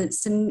around. I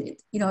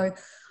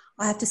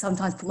have to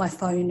sometimes put my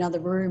phone in another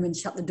room and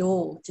shut the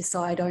door just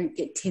so I don't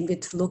get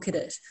tempted to look at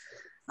it.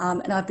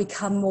 And I've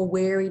become more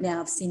wary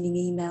now of sending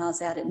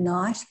emails out at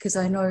night, because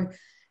I know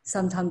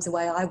sometimes the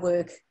way I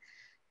work,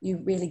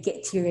 you really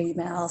get to your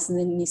emails and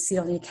then you sit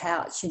on your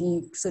couch and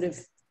you sort of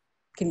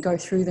can go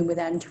through them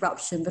without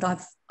interruption. But I'm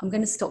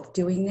going to stop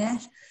doing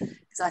that,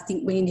 because I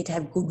think we need to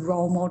have good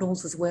role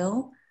models as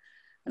well.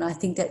 And I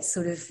think that's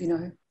sort of,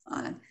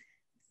 I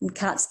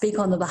can't speak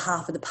on the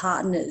behalf of the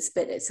partners,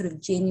 but it's sort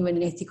of genuine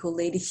and ethical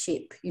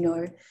leadership,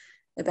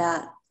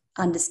 about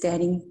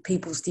understanding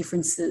people's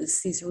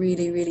differences is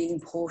really, really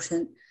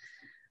important.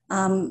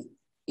 To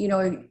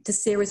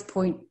Sarah's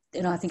point,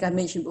 and I think I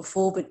mentioned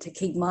before, but to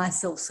keep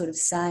myself sort of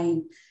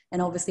sane, and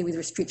obviously with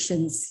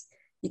restrictions,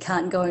 you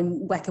can't go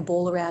and whack a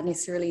ball around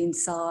necessarily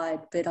inside,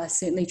 but I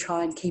certainly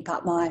try and keep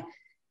up my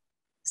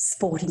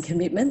sporting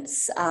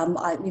commitments. I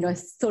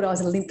thought I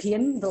was an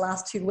Olympian the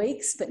last 2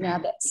 weeks, but now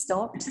that's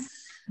stopped.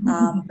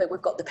 But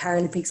we've got the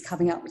Paralympics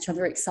coming up, which I'm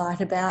very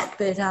excited about.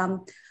 But I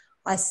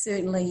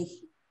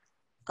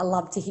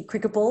love to hit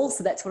cricket balls,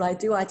 so that's what I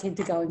do. I tend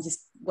to go and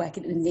just whack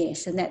it in the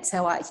net, and that's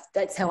how I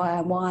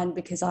unwind,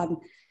 because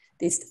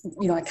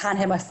I can't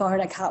have my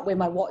phone, I can't wear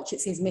my watch,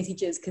 it says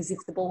messages, because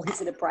if the ball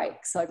hits it, it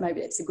breaks. So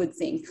maybe that's a good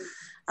thing.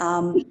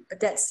 But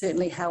that's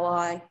certainly how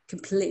I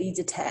completely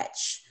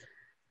detach.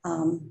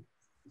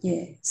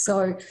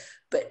 So,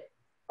 but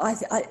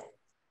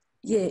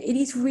it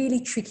is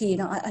really tricky.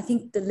 And I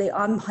think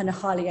I'm a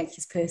highly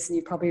anxious person.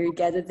 You probably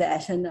gathered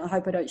that. And I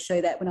hope I don't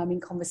show that when I'm in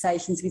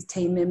conversations with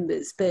team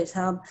members. But,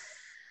 I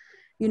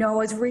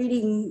was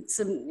reading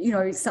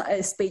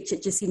a speech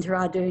that Jacinta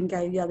Ardern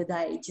gave the other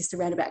day, just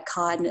around about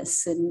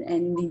kindness and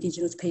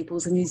Indigenous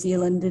peoples in New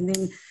Zealand. And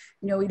then,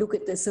 we look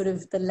at the sort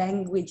of the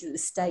language of the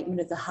statement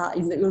of the heart,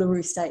 the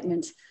Uluru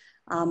Statement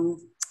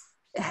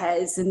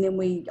has. And then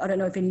I don't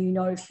know if any of you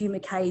know of Hugh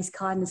Mackay's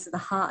Kindness of the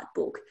Heart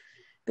book.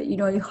 But,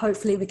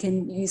 hopefully we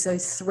can use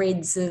those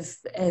threads of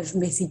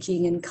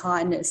messaging and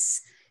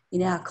kindness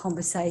in our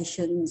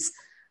conversations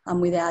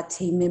with our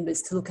team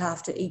members to look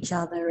after each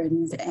other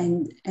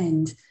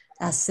and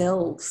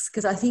ourselves.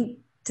 Because I think,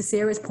 to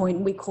Sarah's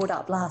point, we caught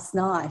up last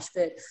night,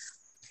 but,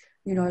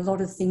 a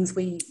lot of things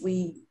we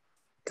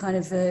kind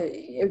of are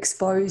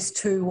exposed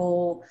to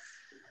or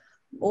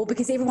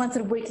because everyone's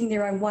sort of working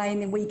their own way,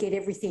 and then we get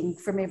everything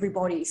from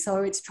everybody.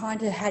 So it's how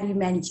do you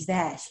manage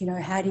that?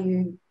 How do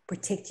you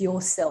protect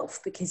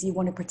yourself because you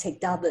want to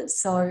protect others?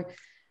 So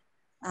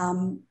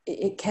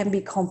it can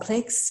be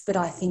complex, but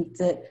I think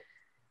that,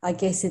 I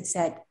guess it's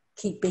that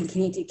keep being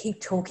connected,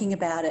 keep talking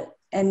about it.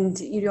 And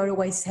you don't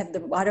always I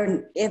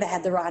don't ever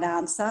have the right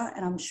answer.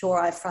 And I'm sure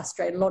I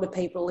frustrate a lot of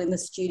people in the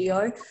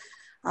studio.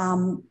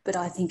 But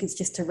I think it's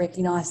just to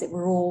recognise that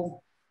we're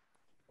all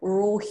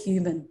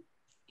human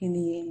in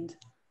the end.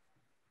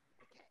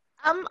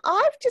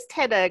 I've just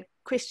had a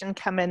question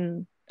come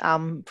in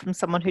from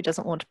someone who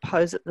doesn't want to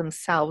pose it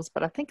themselves,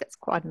 but I think it's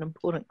quite an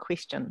important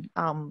question.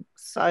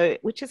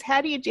 Which is,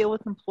 how do you deal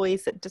with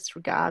employees that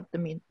disregard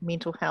the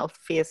mental health,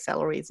 fair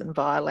salaries, and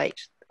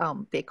violate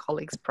their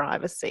colleagues'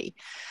 privacy?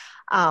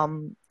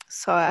 This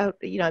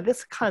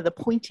is kind of the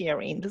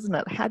pointier end, isn't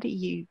it? How do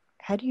you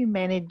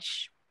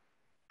manage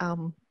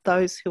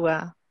those who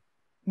are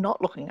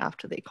not looking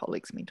after their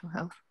colleagues' mental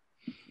health?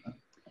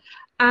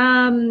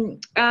 Part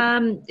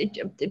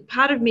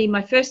of me,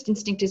 my first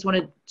instinct is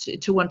want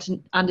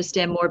to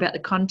understand more about the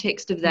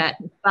context of that,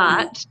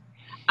 but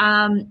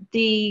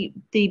the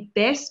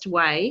best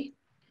way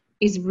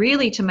is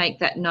really to make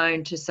that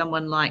known to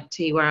someone like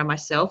Thihoa or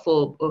myself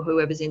or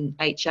whoever's in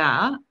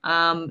HR,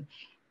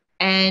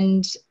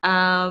 and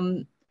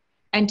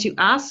to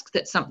ask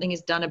that something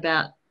is done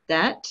about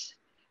that.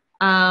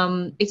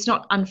 It's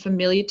not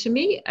unfamiliar to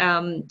me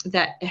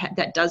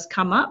that does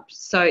come up.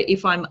 So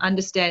if I'm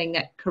understanding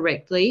that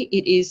correctly,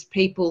 it is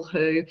people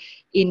who,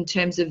 in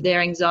terms of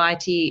their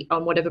anxiety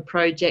on whatever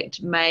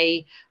project,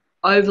 may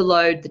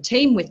overload the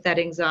team with that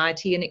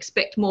anxiety and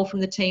expect more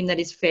from the team that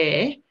is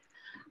fair.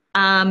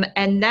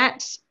 And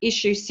that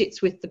issue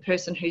sits with the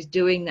person who's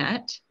doing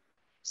that.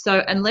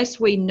 So unless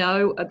we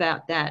know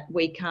about that,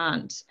 we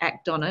can't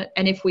act on it.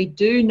 And if we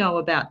do know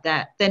about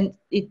that, then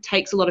it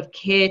takes a lot of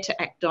care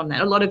to act on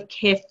that, a lot of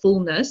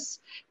carefulness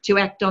to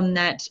act on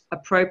that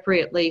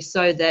appropriately,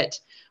 so that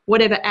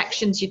whatever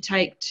actions you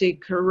take to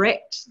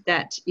correct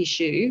that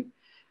issue,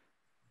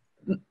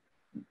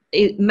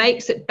 it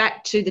makes it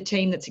back to the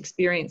team that's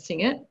experiencing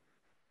it.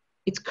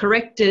 It's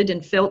corrected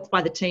and felt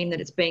by the team that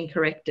it's being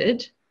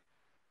corrected.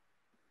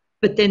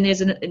 But then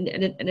there's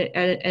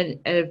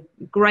a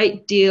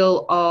great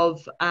deal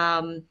of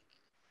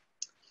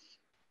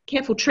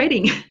careful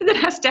treading that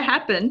has to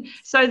happen,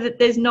 so that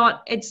there's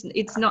not,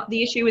 it's not,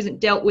 the issue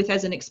isn't dealt with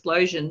as an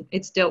explosion.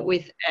 It's dealt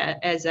with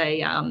as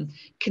a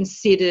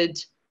considered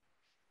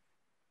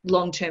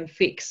long-term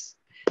fix.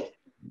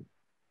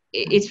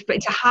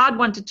 It's a hard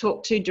one to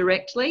talk to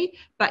directly,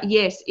 but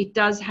yes, it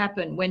does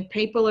happen when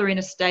people are in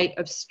a state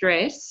of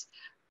stress.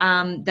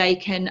 They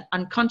can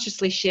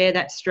unconsciously share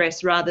that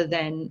stress rather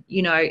than,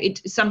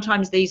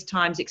 sometimes these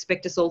times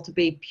expect us all to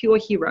be pure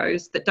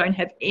heroes that don't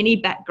have any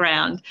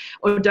background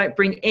or don't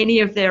bring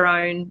any of their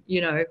own,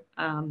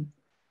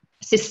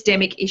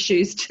 systemic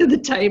issues to the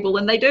table,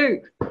 and they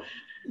do.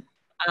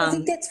 I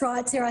think that's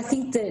right, Sarah. I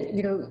think that,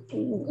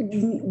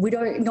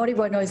 not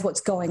everyone knows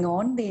what's going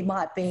on. There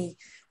might be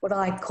what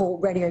I call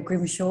Radio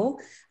Grimshaw,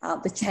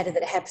 the chatter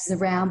that happens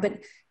around, but,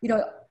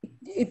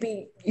 it'd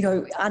be,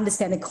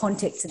 understand the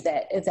context of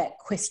that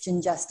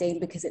question, Justine,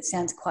 because it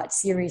sounds quite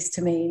serious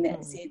to me in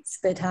that sense.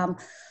 But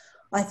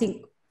I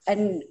think,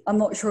 and I'm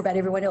not sure about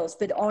everyone else,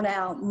 but on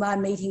my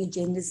meeting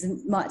agendas,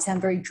 it might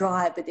sound very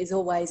dry, but there's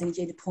always an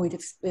agenda point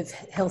of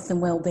health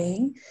and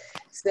wellbeing.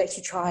 So we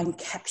actually try and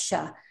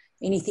capture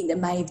anything that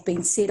may have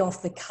been said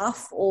off the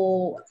cuff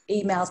or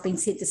emails being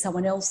sent to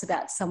someone else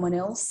about someone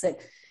else that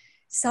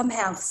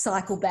somehow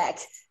cycle back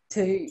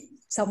to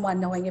someone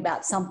knowing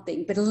about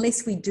something. But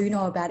unless we do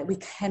know about it, we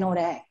cannot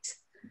act.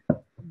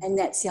 And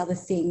that's the other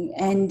thing.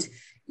 And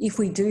if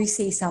we do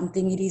see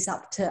something, it is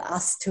up to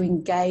us to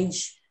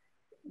engage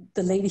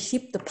the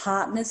leadership, the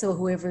partners, or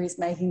whoever is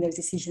making those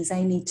decisions.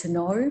 They need to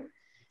know.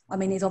 I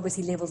mean, there's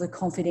obviously levels of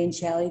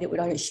confidentiality that we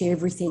don't share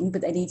everything,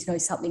 but they need to know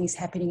something is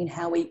happening and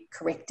how we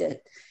correct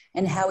it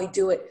and how we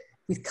do it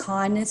with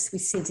kindness,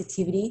 with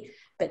sensitivity,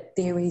 but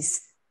there is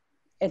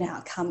an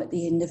outcome at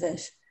the end of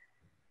it,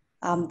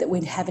 that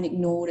we haven't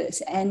ignored it.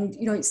 And,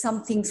 you know,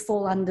 some things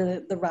fall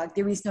under the rug.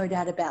 There is no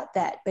doubt about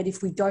that. But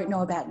if we don't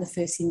know about it in the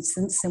first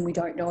instance, then we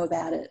don't know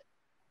about it.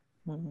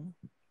 Mm-hmm.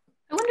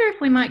 I wonder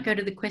if we might go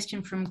to the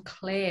question from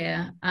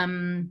Claire.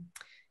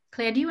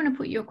 Claire, do you want to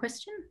put your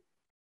question?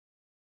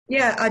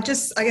 Yeah, I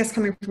guess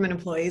coming from an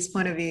employee's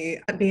point of view,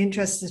 I'd be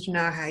interested to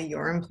know how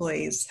your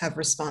employees have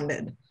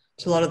responded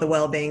to a lot of the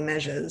wellbeing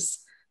measures.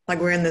 Like,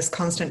 we're in this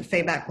constant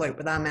feedback loop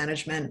with our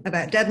management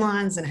about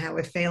deadlines and how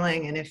we're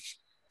feeling, and if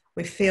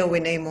we feel we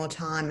need more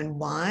time and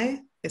why,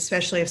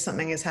 especially if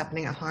something is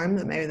happening at home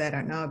that maybe they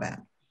don't know about.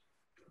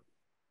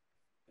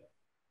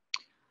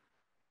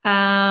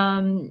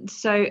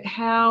 So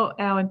how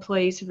our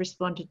employees have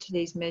responded to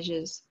these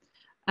measures.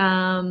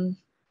 I'm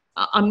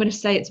going to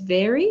say it's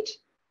varied,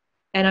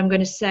 and I'm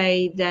going to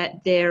say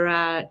that there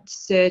are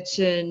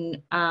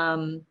certain,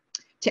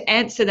 to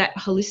answer that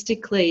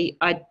holistically,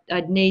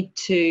 I'd need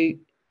to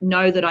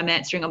know that I'm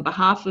answering on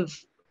behalf of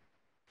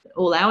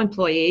all our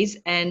employees,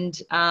 and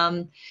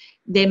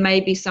there may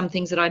be some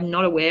things that I'm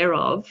not aware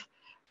of,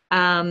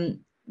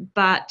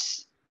 but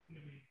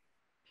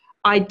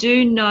I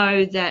do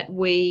know that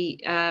we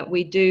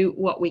do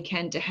what we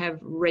can to have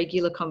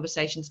regular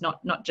conversations,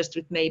 not just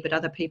with me, but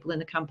other people in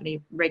the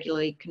company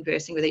regularly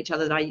conversing with each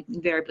other that I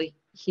invariably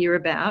hear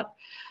about.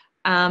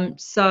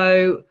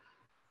 So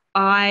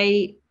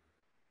I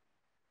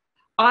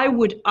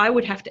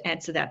would have to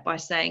answer that by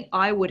saying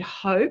I would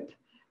hope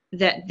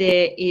that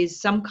there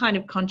is some kind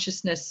of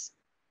consciousness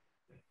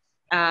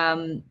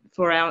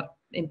for our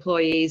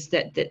employees,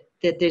 that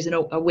there's an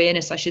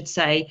awareness, I should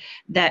say,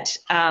 that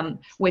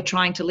we're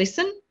trying to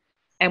listen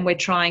and we're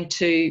trying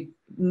to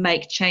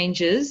make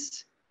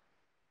changes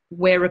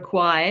where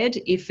required,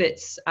 if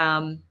it's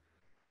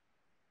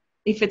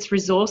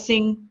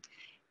resourcing,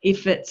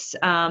 if it's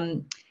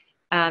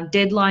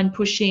deadline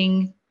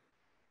pushing.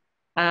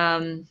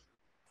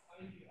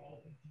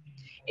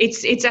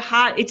 It's a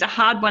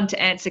hard one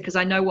to answer, because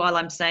I know while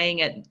I'm saying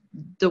it,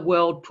 the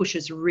world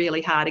pushes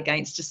really hard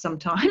against us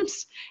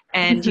sometimes.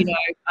 And, you know,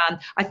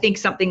 I think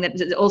something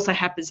that also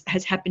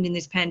has happened in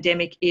this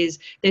pandemic is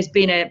there's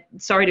been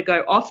sorry to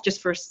go off just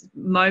for a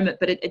moment,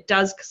 but it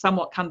does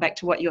somewhat come back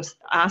to what you're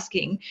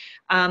asking,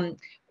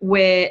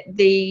 where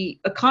the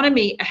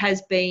economy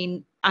has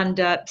been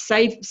under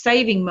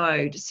saving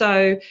mode.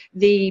 So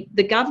the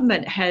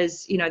government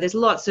has, you know, there's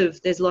lots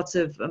of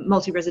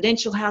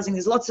multi-residential housing,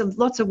 there's lots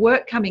of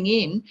work coming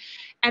in,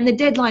 and the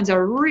deadlines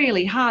are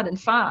really hard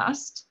and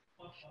fast.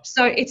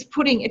 So it's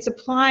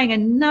applying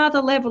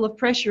another level of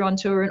pressure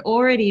onto an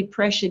already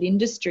pressured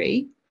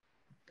industry.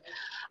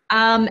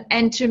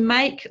 And to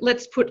make,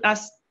 let's put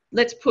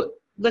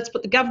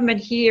the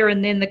government here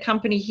and then the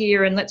company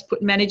here, and let's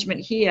put management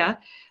here,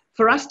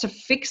 for us to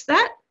fix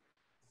that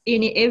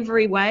in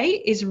every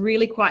way is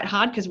really quite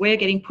hard, because we're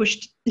getting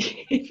pushed,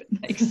 if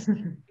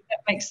that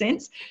makes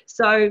sense.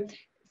 So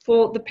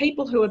for the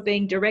people who are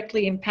being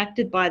directly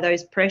impacted by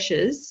those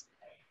pressures,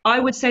 I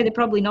would say they're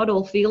probably not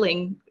all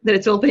feeling that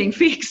it's all being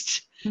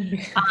fixed.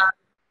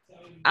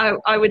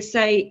 I would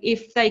say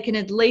if they can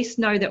at least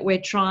know that we're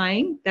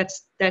trying,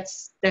 that's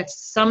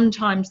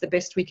sometimes the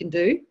best we can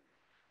do.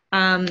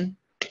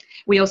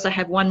 We also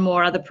have one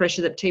more other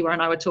pressure that Thihoa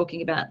and I were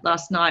talking about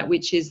last night,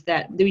 which is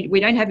that we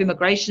don't have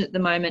immigration at the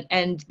moment,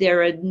 and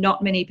there are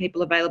not many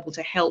people available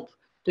to help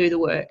do the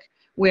work.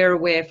 We're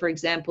aware, for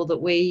example, that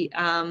we're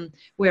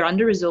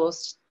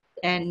under-resourced,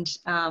 and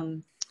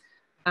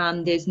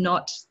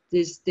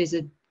there's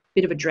a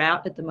bit of a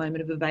drought at the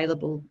moment of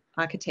available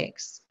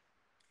architects.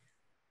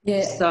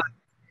 Yeah. So,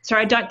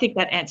 sorry, I don't think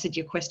that answered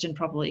your question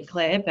properly,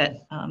 Claire, but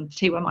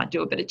Thihoa might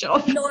do a better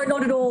job. No,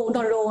 not at all,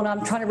 not at all. And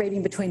I'm trying to read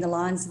in between the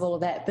lines of all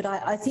of that. But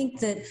I think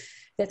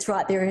that's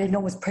right. There are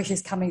enormous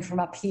pressures coming from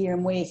up here,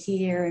 and we're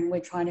here, and we're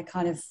trying to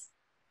kind of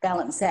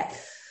balance that.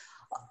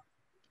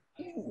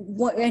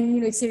 And,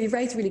 you know, Sarah, you've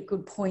raised a really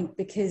good point,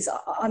 because,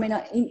 I mean,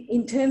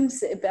 in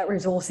terms about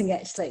resourcing,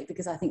 actually,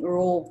 because I think we're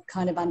all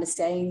kind of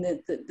understanding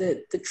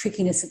the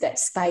trickiness of that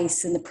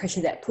space and the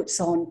pressure that puts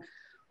on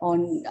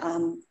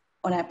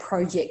our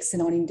projects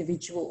and on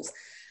individuals.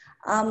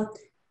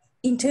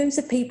 In terms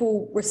of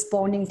people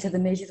responding to the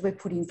measures we've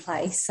put in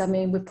place, I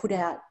mean, we've put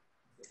out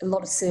a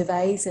lot of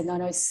surveys, and I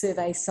know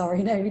surveys,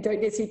 we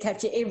don't necessarily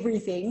capture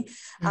everything,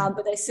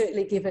 but they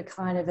certainly give a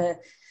kind of a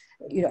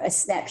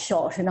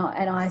snapshot. And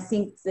I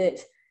think that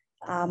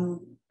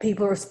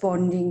people are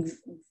responding,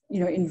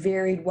 in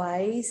varied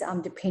ways,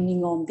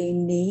 depending on their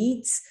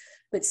needs.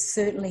 But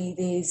certainly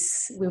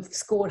we've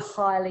scored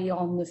highly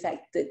on the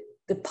fact that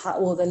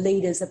the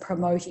leaders are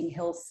promoting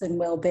health and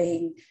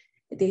wellbeing.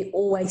 They're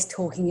always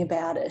talking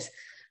about it.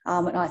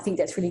 And I think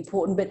that's really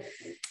important. But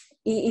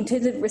in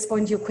terms of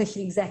responding to your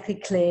question exactly,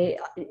 Claire,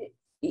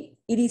 it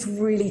is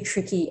really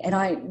tricky.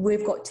 And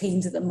we've got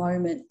teams at the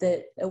moment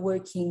that are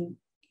working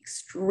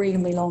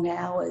extremely long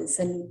hours,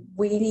 and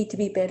we need to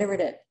be better at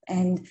it.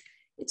 And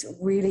it's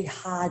really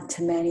hard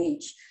to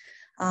manage.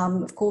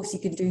 Of course, you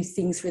can do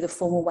things through the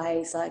formal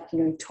ways, like,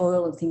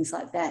 toil and things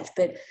like that.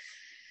 But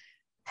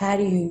how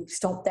do you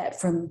stop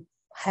that from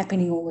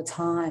happening all the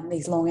time,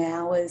 these long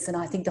hours? And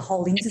I think the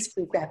whole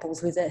industry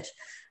grapples with it.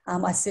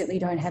 I certainly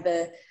don't have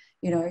a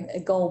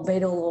gold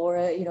medal or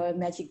a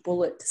magic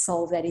bullet to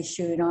solve that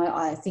issue. And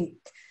I think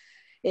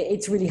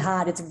it's really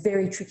hard. It's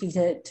very tricky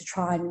to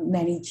try and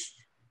manage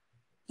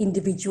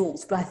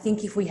individuals. But I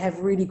think if we have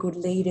really good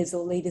leaders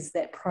or leaders of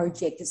that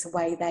project, it's the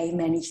way they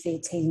manage their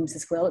teams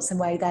as well. It's the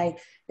way they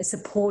are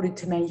supported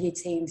to manage their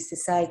teams, to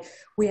say,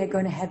 we are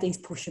going to have these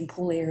push and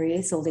pull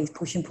areas or these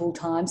push and pull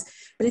times,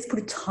 but let's put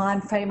a time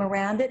frame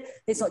around it.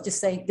 Let's not just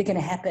say they're going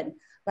to happen.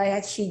 They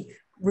actually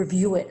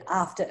review it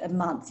after a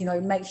month,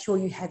 make sure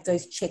you have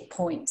those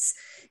checkpoints,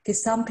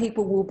 because some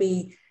people will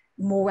be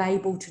more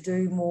able to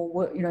do more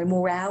work,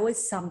 more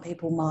hours. Some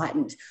people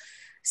mightn't.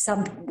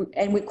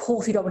 And of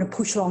course we don't want to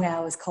push long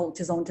hours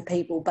cultures onto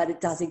people, but it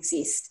does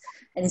exist.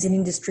 And as an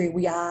industry,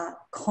 we are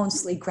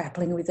constantly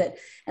grappling with it.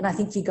 And I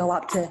think you go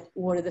up to,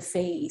 what are the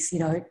fees,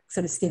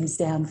 sort of stems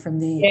down from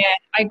there. Yeah,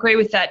 I agree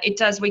with that. It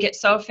does. We get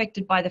so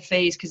affected by the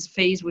fees, because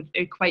fees would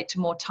equate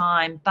to more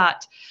time.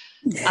 But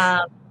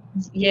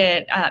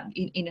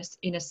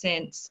in a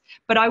sense.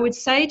 But I would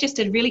say just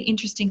a really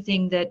interesting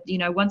thing that,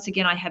 once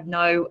again, I have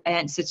no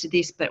answer to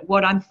this, but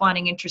what I'm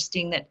finding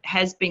interesting that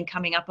has been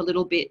coming up a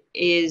little bit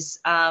is,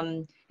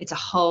 it's a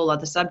whole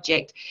other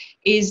subject,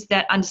 is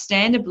that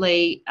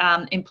understandably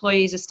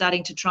employees are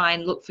starting to try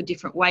and look for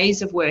different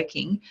ways of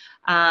working.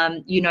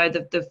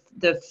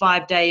 The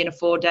 5 days in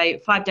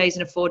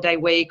a 4 day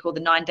week, or the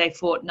 9 day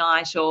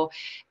fortnight,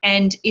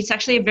 and it's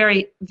actually a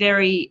very,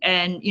 very,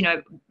 and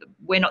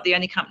we're not the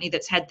only company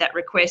that's had that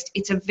request.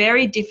 It's a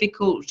very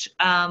difficult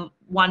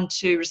one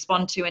to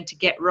respond to and to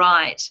get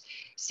right,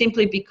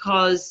 simply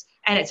because,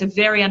 and it's a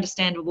very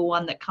understandable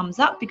one that comes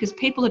up, because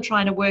people are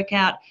trying to work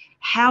out,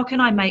 how can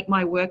I make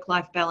my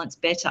work-life balance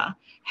better?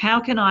 How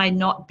can I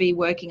not be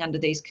working under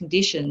these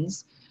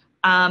conditions?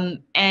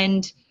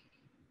 And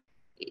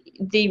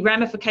the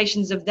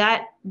ramifications of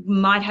that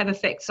might have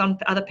effects on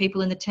other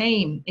people in the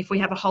team. If we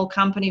have a whole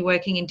company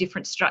working in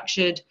different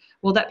structured,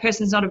 well, that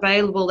person's not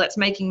available, that's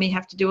making me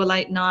have to do a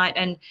late night,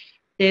 and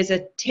there's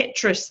a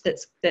Tetris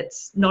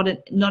that's not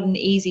an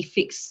easy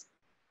fix.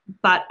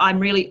 But I'm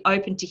really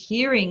open to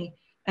hearing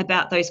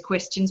about those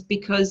questions,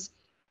 because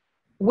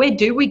where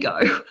do we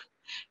go?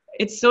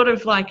 It's sort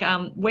of like,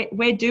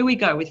 where do we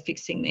go with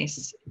fixing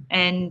this?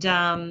 And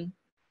I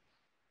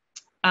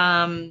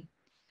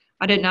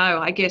don't know,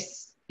 I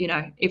guess,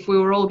 if we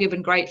were all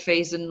given great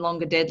fees and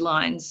longer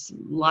deadlines,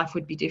 life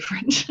would be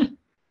different.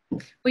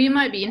 Well, you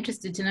might be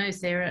interested to know,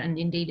 Sarah, and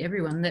indeed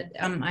everyone, that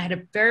I had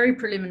a very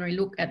preliminary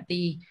look at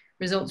the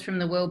results from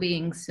the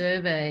wellbeing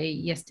survey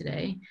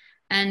yesterday.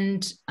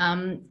 And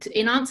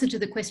in answer to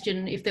the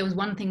question, if there was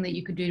one thing that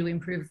you could do to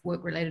improve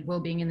work-related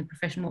wellbeing in the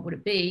profession, what would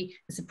it be?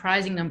 A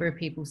surprising number of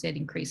people said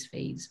increase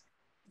fees.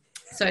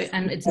 So,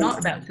 and it's not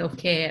about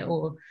self-care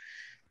or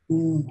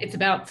it's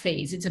about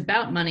fees. It's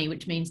about money,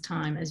 which means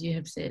time, as you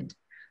have said.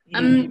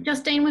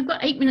 Justine, we've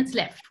got 8 minutes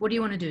left. What do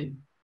you want to do?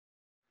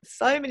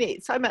 So many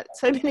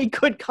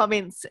good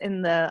comments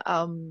in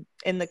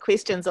the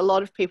questions. A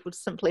lot of people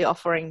simply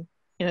offering,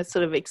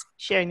 sort of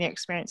sharing their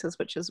experiences,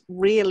 which is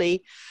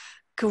really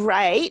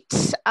great.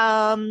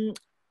 I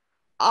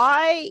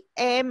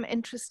am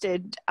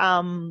interested,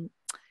 Naomi,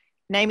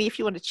 if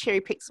you want to cherry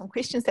pick some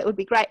questions, that would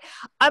be great.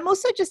 I'm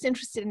also just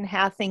interested in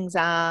how things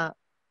are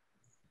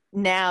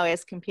now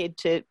as compared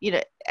to,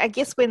 I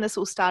guess when this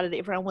all started,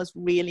 everyone was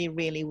really,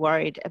 really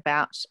worried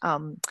about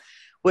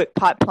work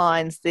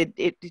pipelines.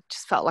 It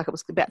just felt like it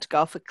was about to go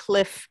off a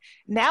cliff.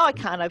 Now I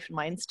can't open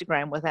my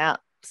Instagram without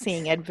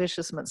seeing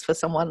advertisements for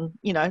someone,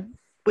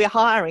 we're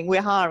hiring,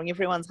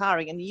 everyone's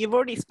hiring. And you've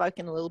already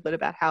spoken a little bit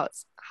about how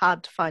it's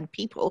hard to find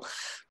people,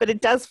 but it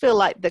does feel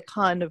like the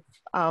kind of,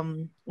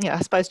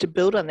 I suppose to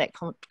build on that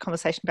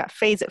conversation about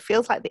fees, it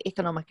feels like the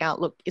economic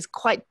outlook is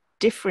quite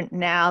different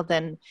now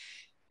than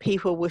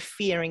people were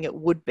fearing it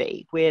would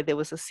be, where there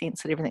was a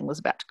sense that everything was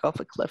about to go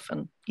off a cliff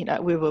and,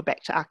 we were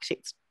back to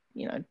architects,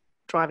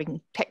 driving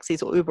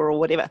taxis or Uber or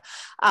whatever.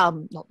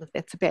 Not that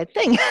that's a bad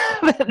thing,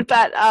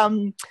 but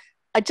I'm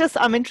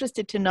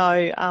interested to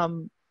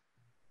know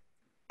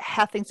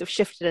how things have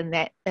shifted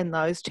in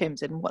those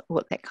terms and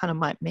what that kind of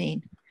might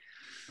mean.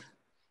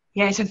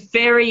 Yeah, it's a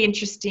very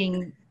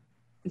interesting,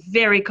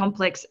 very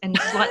complex and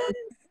slightly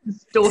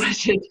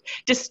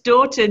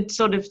distorted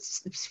sort of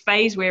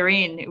phase we're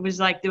in. It was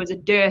like there was a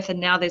dearth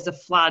and now there's a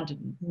flood,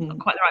 not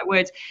quite the right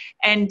words.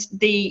 And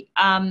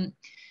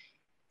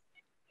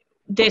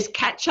there's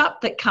catch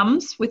up that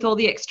comes with all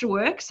the extra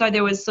work. So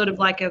there was sort of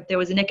like there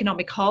was an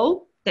economic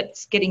hole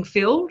that's getting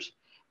filled.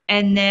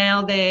 And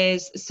now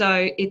it's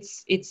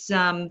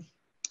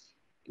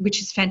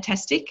which is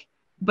fantastic.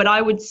 But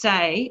I would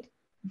say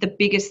the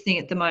biggest thing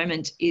at the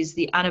moment is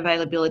the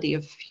unavailability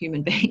of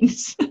human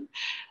beings.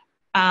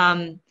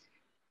 I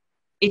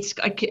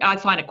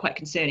find it quite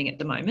concerning at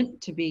the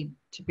moment, to be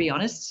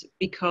honest,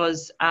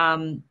 because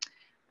there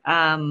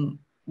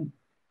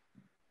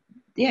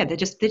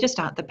just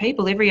aren't the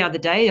people. Every other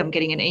day I'm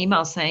getting an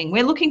email saying,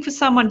 we're looking for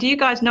someone. Do you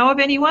guys know of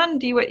anyone?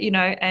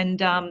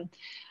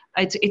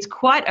 it's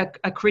quite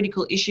a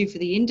critical issue for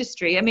the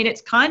industry. I mean,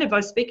 it's kind of, I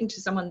was speaking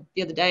to someone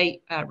the other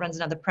day, runs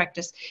another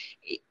practice.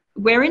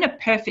 We're in a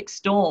perfect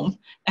storm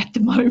at the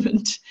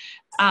moment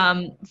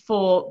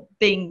for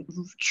being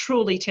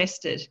truly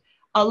tested.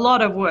 A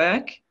lot of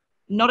work,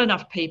 not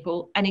enough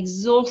people, an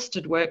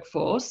exhausted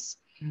workforce,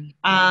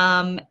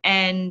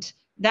 and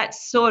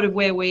that's sort of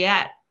where we're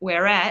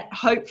at.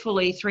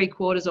 Hopefully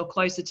 3/4 or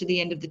closer to the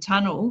end of the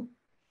tunnel,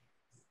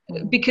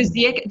 because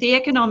the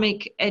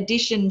economic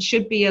addition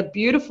should be a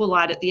beautiful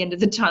light at the end of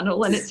the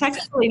tunnel, and it's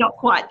actually not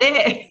quite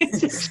there.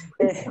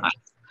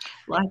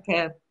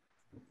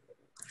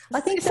 I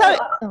think so.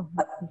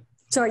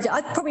 Sorry,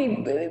 I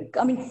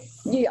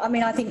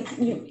think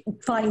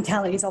finding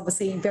talent is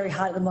obviously very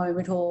hard at the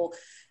moment, or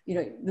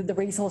the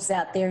resources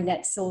out there, and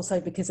that's also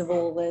because of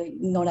all the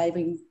not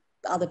enabling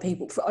other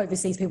people, for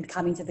overseas people to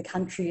come into the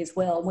country as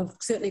well. We've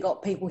certainly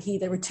got people here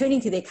that are returning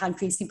to their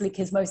countries simply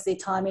because most of their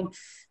time in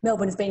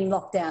Melbourne has been in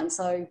lockdown,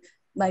 so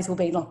may as well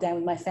be in lockdown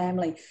with my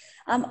family.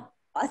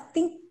 I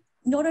think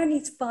not only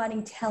is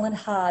finding talent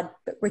hard,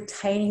 but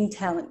retaining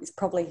talent is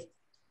probably,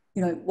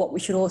 what we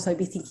should also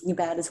be thinking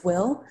about as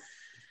well.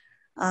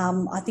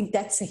 I think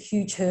that's a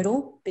huge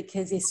hurdle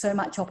because there's so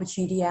much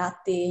opportunity out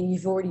there, and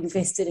you've already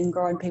invested and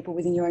grown people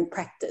within your own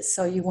practice.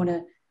 So you want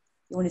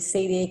to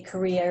see their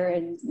career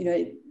and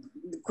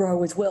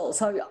grow as well.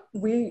 So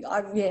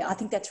I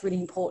think that's really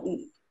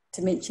important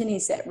to mention,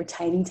 is that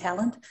retaining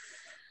talent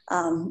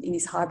in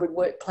this hybrid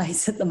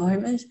workplace at the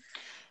moment.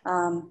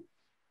 And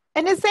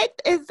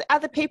are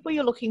the people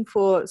you're looking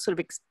for sort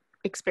of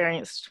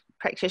experienced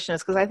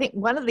practitioners? Because I think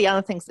one of the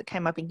other things that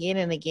came up again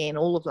and again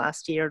all of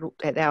last year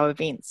at our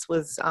events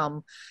was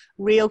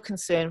real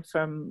concern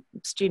from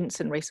students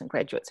and recent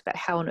graduates about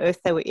how on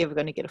earth they were ever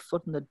going to get a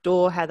foot in the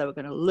door, how they were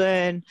going to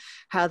learn,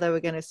 how they were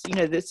going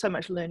to, there's so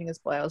much learning is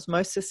by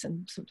osmosis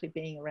and simply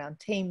being around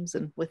teams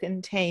and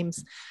within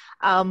teams.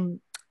 And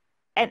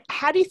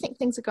how do you think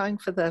things are going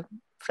for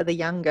the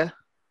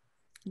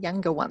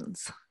younger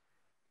ones?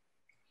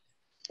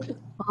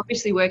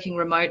 Obviously, working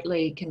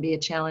remotely can be a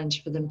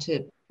challenge for them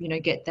to,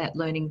 get that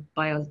learning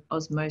by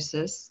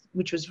osmosis,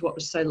 which was what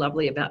was so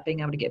lovely about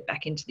being able to get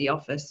back into the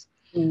office.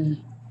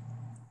 Tim,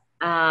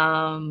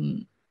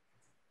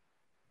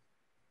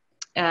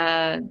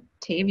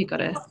 you got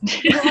to.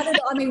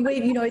 I mean,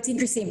 it's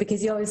interesting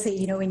because you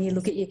obviously, when you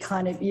look at your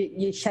kind of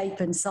your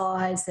shape and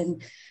size,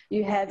 and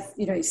you have,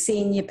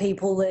 senior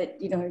people that,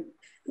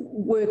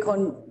 work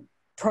on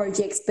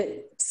projects,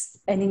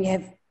 and then you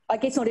have, I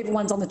guess not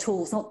everyone's on the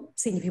tools, not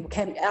senior people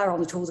are on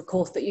the tools, of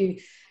course, but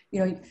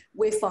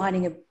we're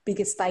finding a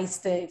bigger space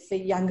for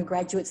younger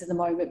graduates at the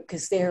moment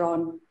because they're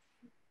on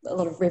a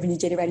lot of revenue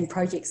generating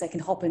projects. They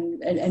can hop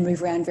and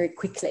move around very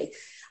quickly.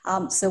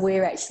 So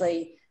we're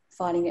actually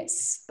finding that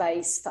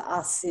space for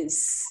us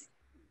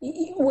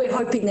we're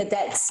hoping that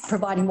that's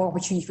providing more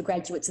opportunity for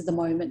graduates at the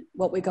moment,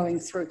 what we're going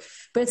through.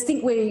 But I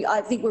think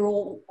we're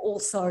all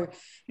also,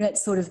 that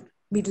sort of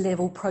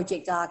mid-level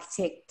project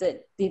architect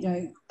that,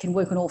 can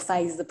work on all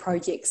phases of the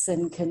projects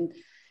and can,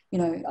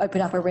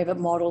 open up a Revit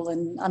model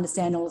and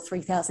understand all the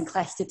 3,000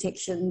 clash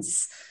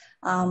detections,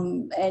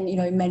 and,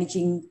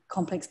 managing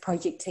complex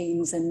project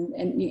teams and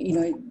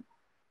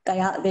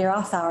there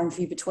are far and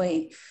few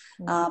between.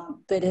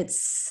 But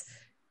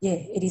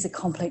it is a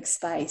complex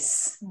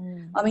space.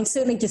 I mean,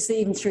 certainly just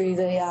even through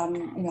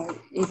the,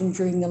 even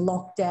during the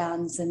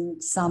lockdowns,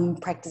 and some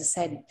practices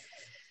had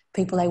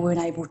people they weren't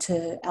able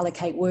to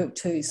allocate work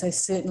to. So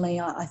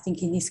certainly I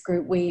think in this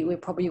group we're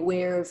probably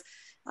aware of,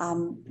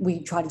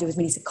 we try to do as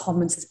many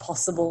comments as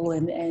possible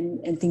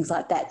and things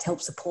like that to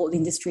help support the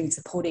industry and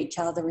support each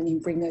other and then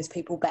bring those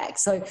people back.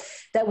 So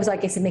that was, I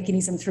guess, a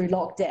mechanism through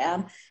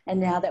lockdown,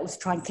 and now that was to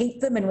try and keep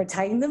them and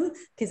retain them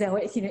because they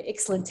were,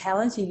 excellent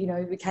talent.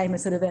 Became a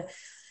sort of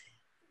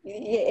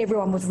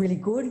everyone was really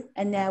good,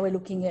 and now we're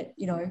looking at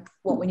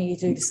what we need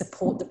to do to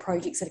support the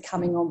projects that are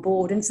coming on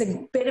board, and it's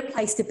a better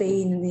place to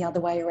be in than the other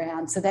way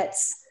around. So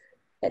that's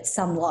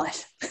some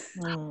light.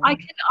 I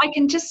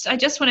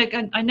just want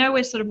to, I know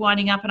we're sort of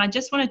winding up, and I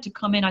just wanted to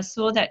comment. I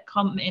saw that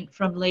comment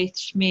from Leith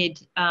Schmid.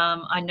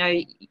 I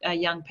know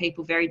young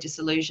people very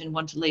disillusioned,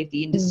 want to leave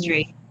the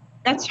industry.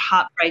 That's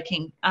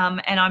heartbreaking.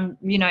 And I'm,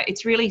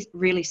 it's really,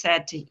 really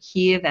sad to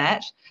hear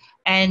that.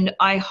 And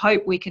I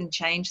hope we can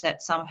change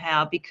that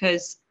somehow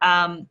because,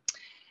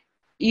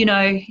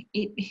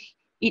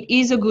 it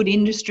is a good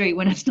industry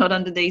when it's not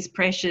under these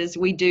pressures.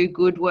 We do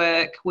good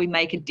work. We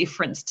make a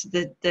difference to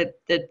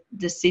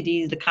the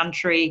city, the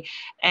country,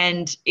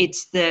 and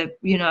it's the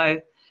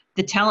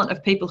talent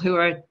of people who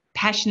are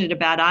passionate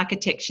about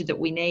architecture that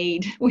we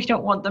need. We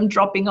don't want them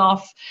dropping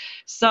off.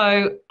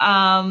 So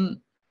I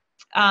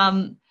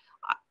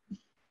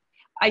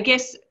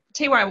guess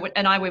Thihoa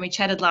and I, when we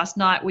chatted last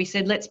night, we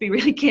said, let's be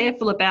really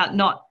careful about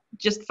not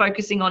just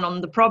focusing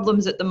on the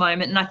problems at the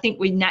moment. And I think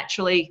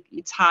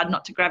it's hard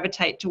not to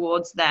gravitate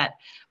towards that.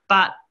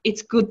 But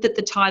it's good that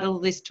the title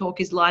of this talk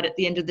is Light at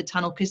the End of the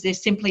Tunnel, because there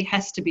simply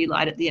has to be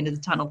light at the end of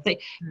the tunnel.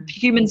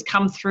 Humans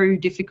come through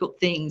difficult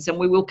things, and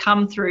we will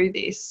come through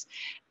this.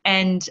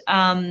 And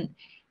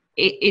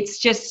it's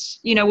just,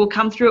 you know, we'll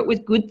come through it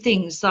with good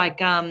things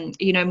like,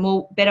 you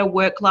know, better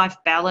work-life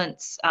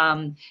balance,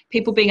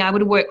 people being able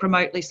to work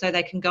remotely so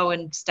they can go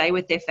and stay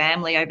with their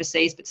family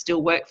overseas but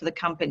still work for the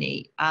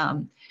company.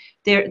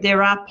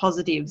 There are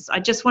positives. I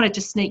just wanted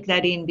to sneak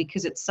that in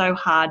because it's so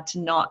hard to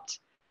not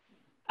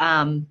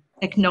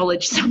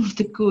acknowledge some of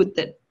the good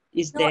that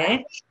is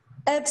there.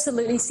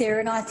 Absolutely, Sarah,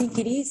 and I think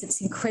it is.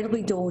 It's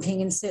incredibly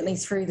daunting, and certainly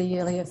through the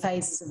earlier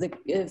phases of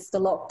the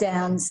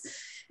lockdowns,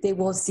 there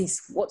was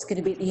this, what's going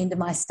to be at the end of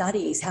my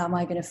studies? How am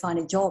I going to find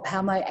a job? How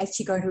am I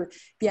actually going to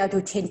be able to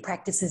attend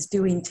practices,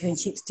 do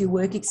internships, do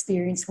work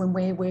experience when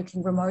we're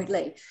working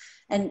remotely?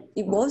 And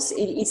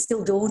it's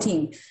still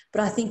daunting,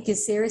 but I think,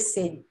 as Sarah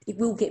said, it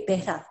will get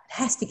better. It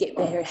has to get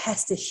better. It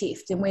has to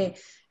shift, and we're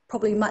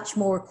probably much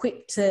more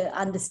equipped to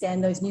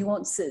understand those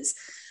nuances.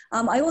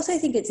 I also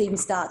think it even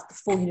starts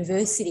before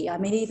university. I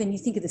mean, even you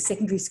think of the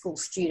secondary school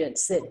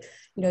students that,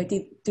 you know,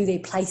 do their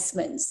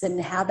placements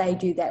and how they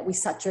do that with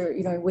such a,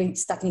 you know, we're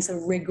stuck in sort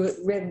of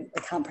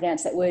I can't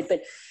pronounce that word,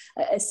 but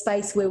a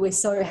space where we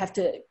have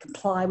to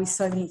comply with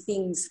so many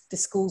things. The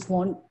schools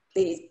want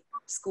their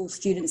school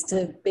students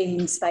to be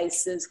in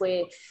spaces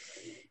where,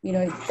 you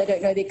know, they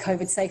don't know their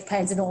COVID safe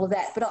plans and all of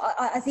that. But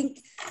I think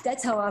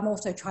that's how I'm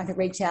also trying to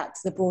reach out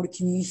to the broader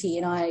community.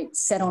 And I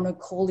sat on a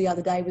call the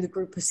other day with a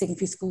group of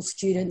secondary school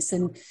students,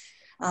 and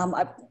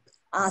I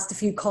asked a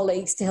few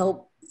colleagues to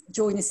help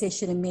join the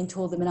session and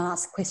mentor them and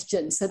ask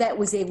questions. So that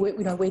was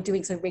we're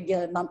doing some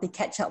regular monthly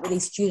catch up with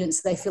these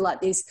students so they feel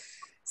like there's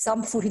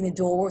some foot in the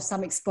door or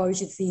some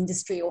exposure to the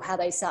industry, or how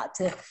they start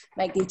to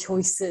make their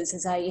choices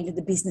as they enter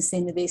the business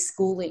end of their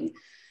schooling.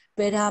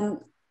 But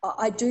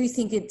I do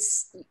think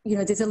it's, you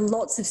know, there's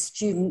lots of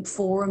student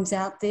forums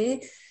out there,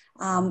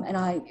 and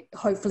I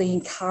hopefully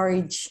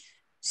encourage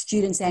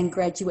students and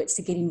graduates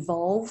to get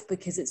involved,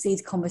 because it's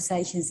these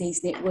conversations,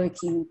 these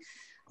networking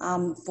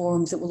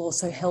forums that will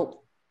also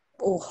help,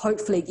 or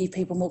hopefully give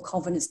people more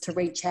confidence to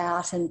reach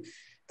out, and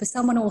for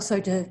someone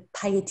also to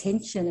pay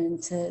attention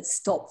and to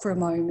stop for a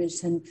moment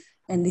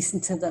and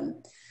listen to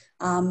them.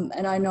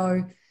 And I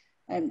know,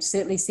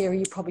 certainly, Sarah,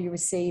 you probably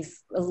receive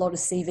a lot of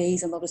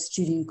CVs, a lot of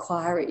student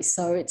inquiries.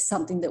 So it's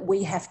something that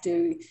we have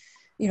to,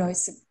 you know,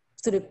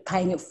 sort of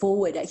paying it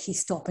forward, actually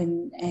stop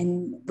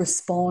and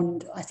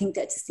respond. I think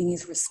that's the thing,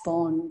 is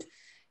respond,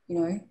 you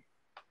know,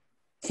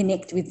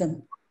 connect with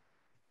them.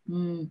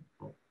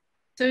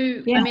 So,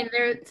 yeah. I mean,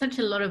 there are such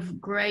a lot of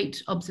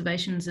great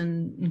observations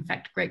and, in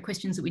fact, great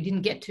questions that we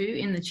didn't get to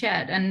in the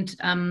chat.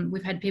 And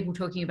we've had people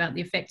talking about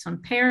the effects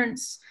on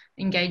parents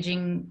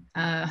engaging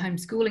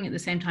homeschooling at the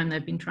same time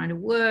they've been trying to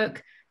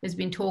work. There's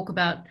been talk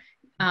about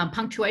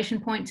punctuation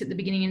points at the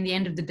beginning and the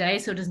end of the day,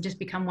 so it doesn't just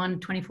become one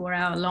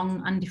 24-hour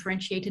long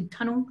undifferentiated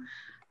tunnel.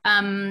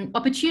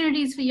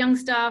 Opportunities for young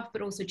staff,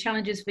 but also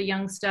challenges for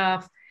young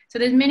staff. So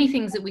there's many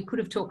things that we could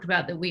have talked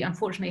about that we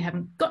unfortunately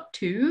haven't got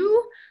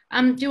to.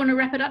 Do you want to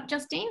wrap it up,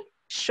 Justine?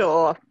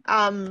 Sure.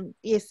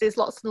 Yes, there's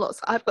lots and lots.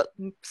 I've got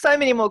so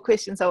many more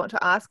questions I want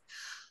to ask,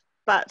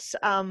 but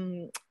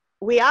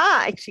we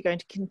are actually going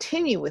to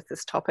continue with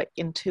this topic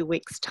in 2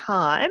 weeks'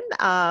 time,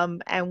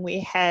 and we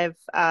have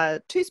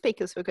two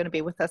speakers who are going to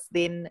be with us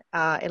then,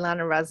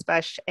 Ilana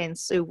Razbash and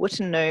Sue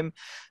Wittenum,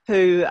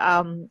 who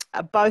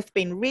have both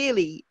been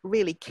really,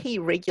 really key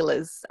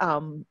regulars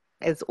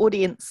as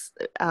audience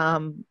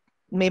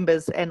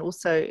members and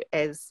also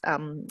as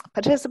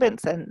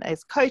participants and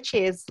as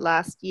co-chairs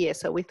last year.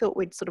 So we thought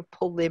we'd sort of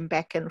pull them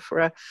back in for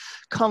a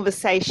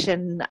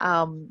conversation,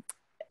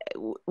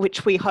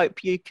 which we hope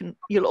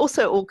you'll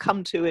also all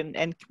come to,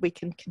 and we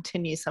can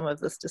continue some of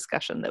this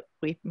discussion that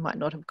we might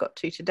not have got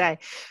to today.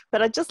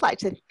 But I'd just like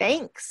to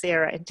thank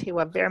Sarah and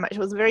Thihoa very much. It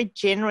was a very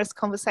generous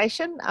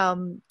conversation.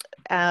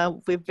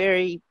 We're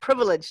very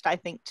privileged, I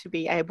think, to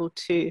be able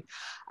to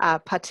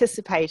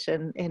participate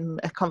in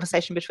a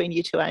conversation between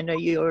you two. I know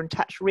you're in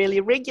touch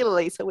really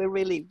regularly, so we're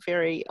really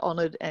very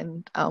honoured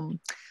and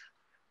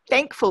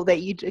thankful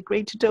that you'd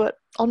agreed to do it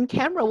on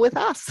camera with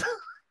us.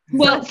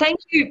 Well, thank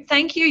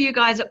you, you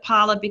guys at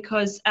Parlour,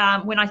 because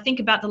when I think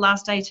about the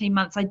last 18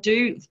 months,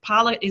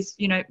 Parlour is,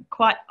 you know,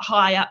 quite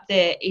high up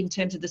there in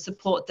terms of the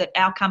support that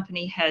our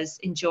company has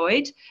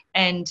enjoyed.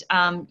 And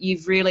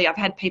I've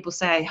had people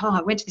say, oh,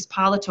 I went to this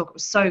Parlour talk, it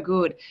was so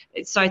good.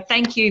 So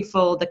thank you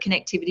for the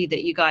connectivity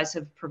that you guys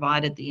have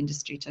provided the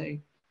industry too.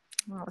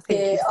 Oh, thank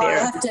you,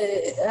 Sarah.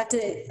 I have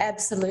to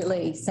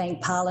absolutely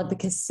thank Parlour,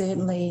 because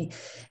certainly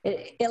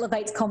it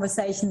elevates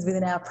conversations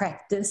within our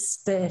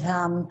practice, but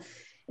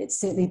it's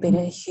certainly been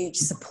a huge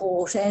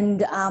support.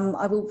 And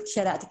I will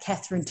shout out to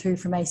Catherine too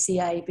from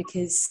ACA,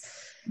 because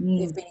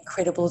they've been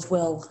incredible as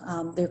well.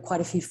 There are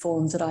quite a few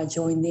forums that I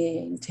join there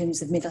in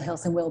terms of mental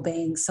health and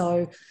wellbeing.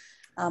 So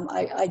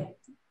I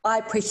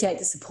appreciate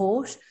the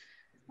support,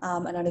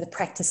 and I know the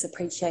practice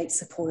appreciates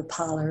support of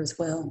Parlour as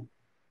well.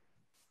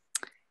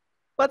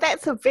 Well,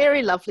 that's a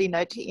very lovely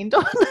note to end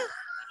on.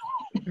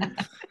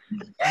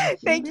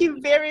 Thank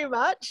you very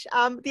much.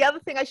 The other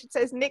thing I should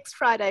say is next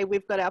Friday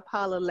we've got our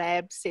Parlour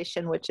Lab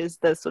session, which is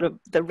the sort of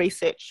the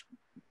research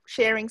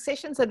sharing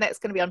sessions, and that's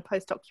going to be on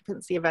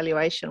post-occupancy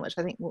evaluation, which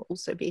I think will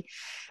also be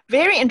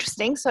very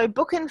interesting. So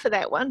book in for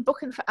that one, book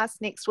in for us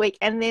next week,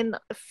 and then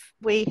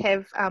we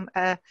have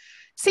a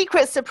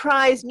secret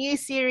surprise new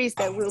series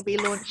that we'll be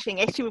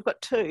launching. Actually, we've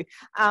got 2,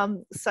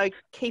 so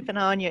keep an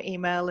eye on your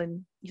email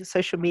and your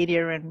social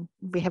media, and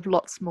we have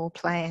lots more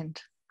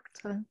planned.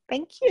 So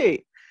thank you.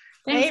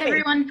 Thanks Amy.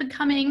 everyone for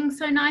coming.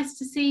 So nice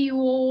to see you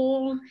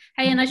all.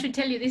 Hey, and I should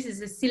tell you, this is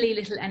a silly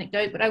little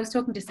anecdote, but I was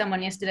talking to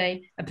someone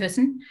yesterday, a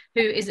person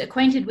who is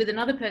acquainted with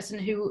another person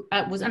who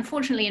was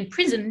unfortunately in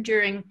prison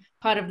during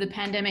part of the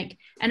pandemic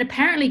and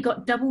apparently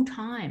got double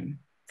time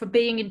for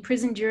being in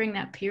prison during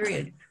that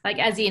period. Like,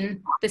 as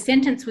in, the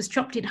sentence was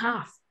chopped in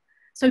half.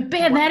 So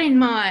bear that in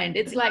mind.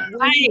 It's like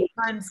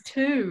times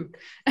 2.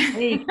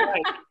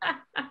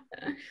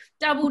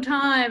 Double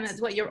time.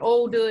 That's what you're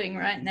all doing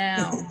right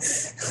now.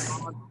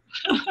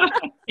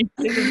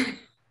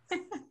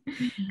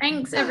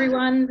 Thanks,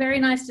 everyone. Very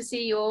nice to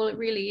see you all. It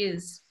really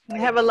is.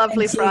 Have a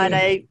lovely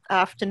Friday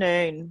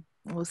afternoon.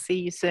 We'll see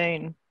you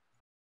soon.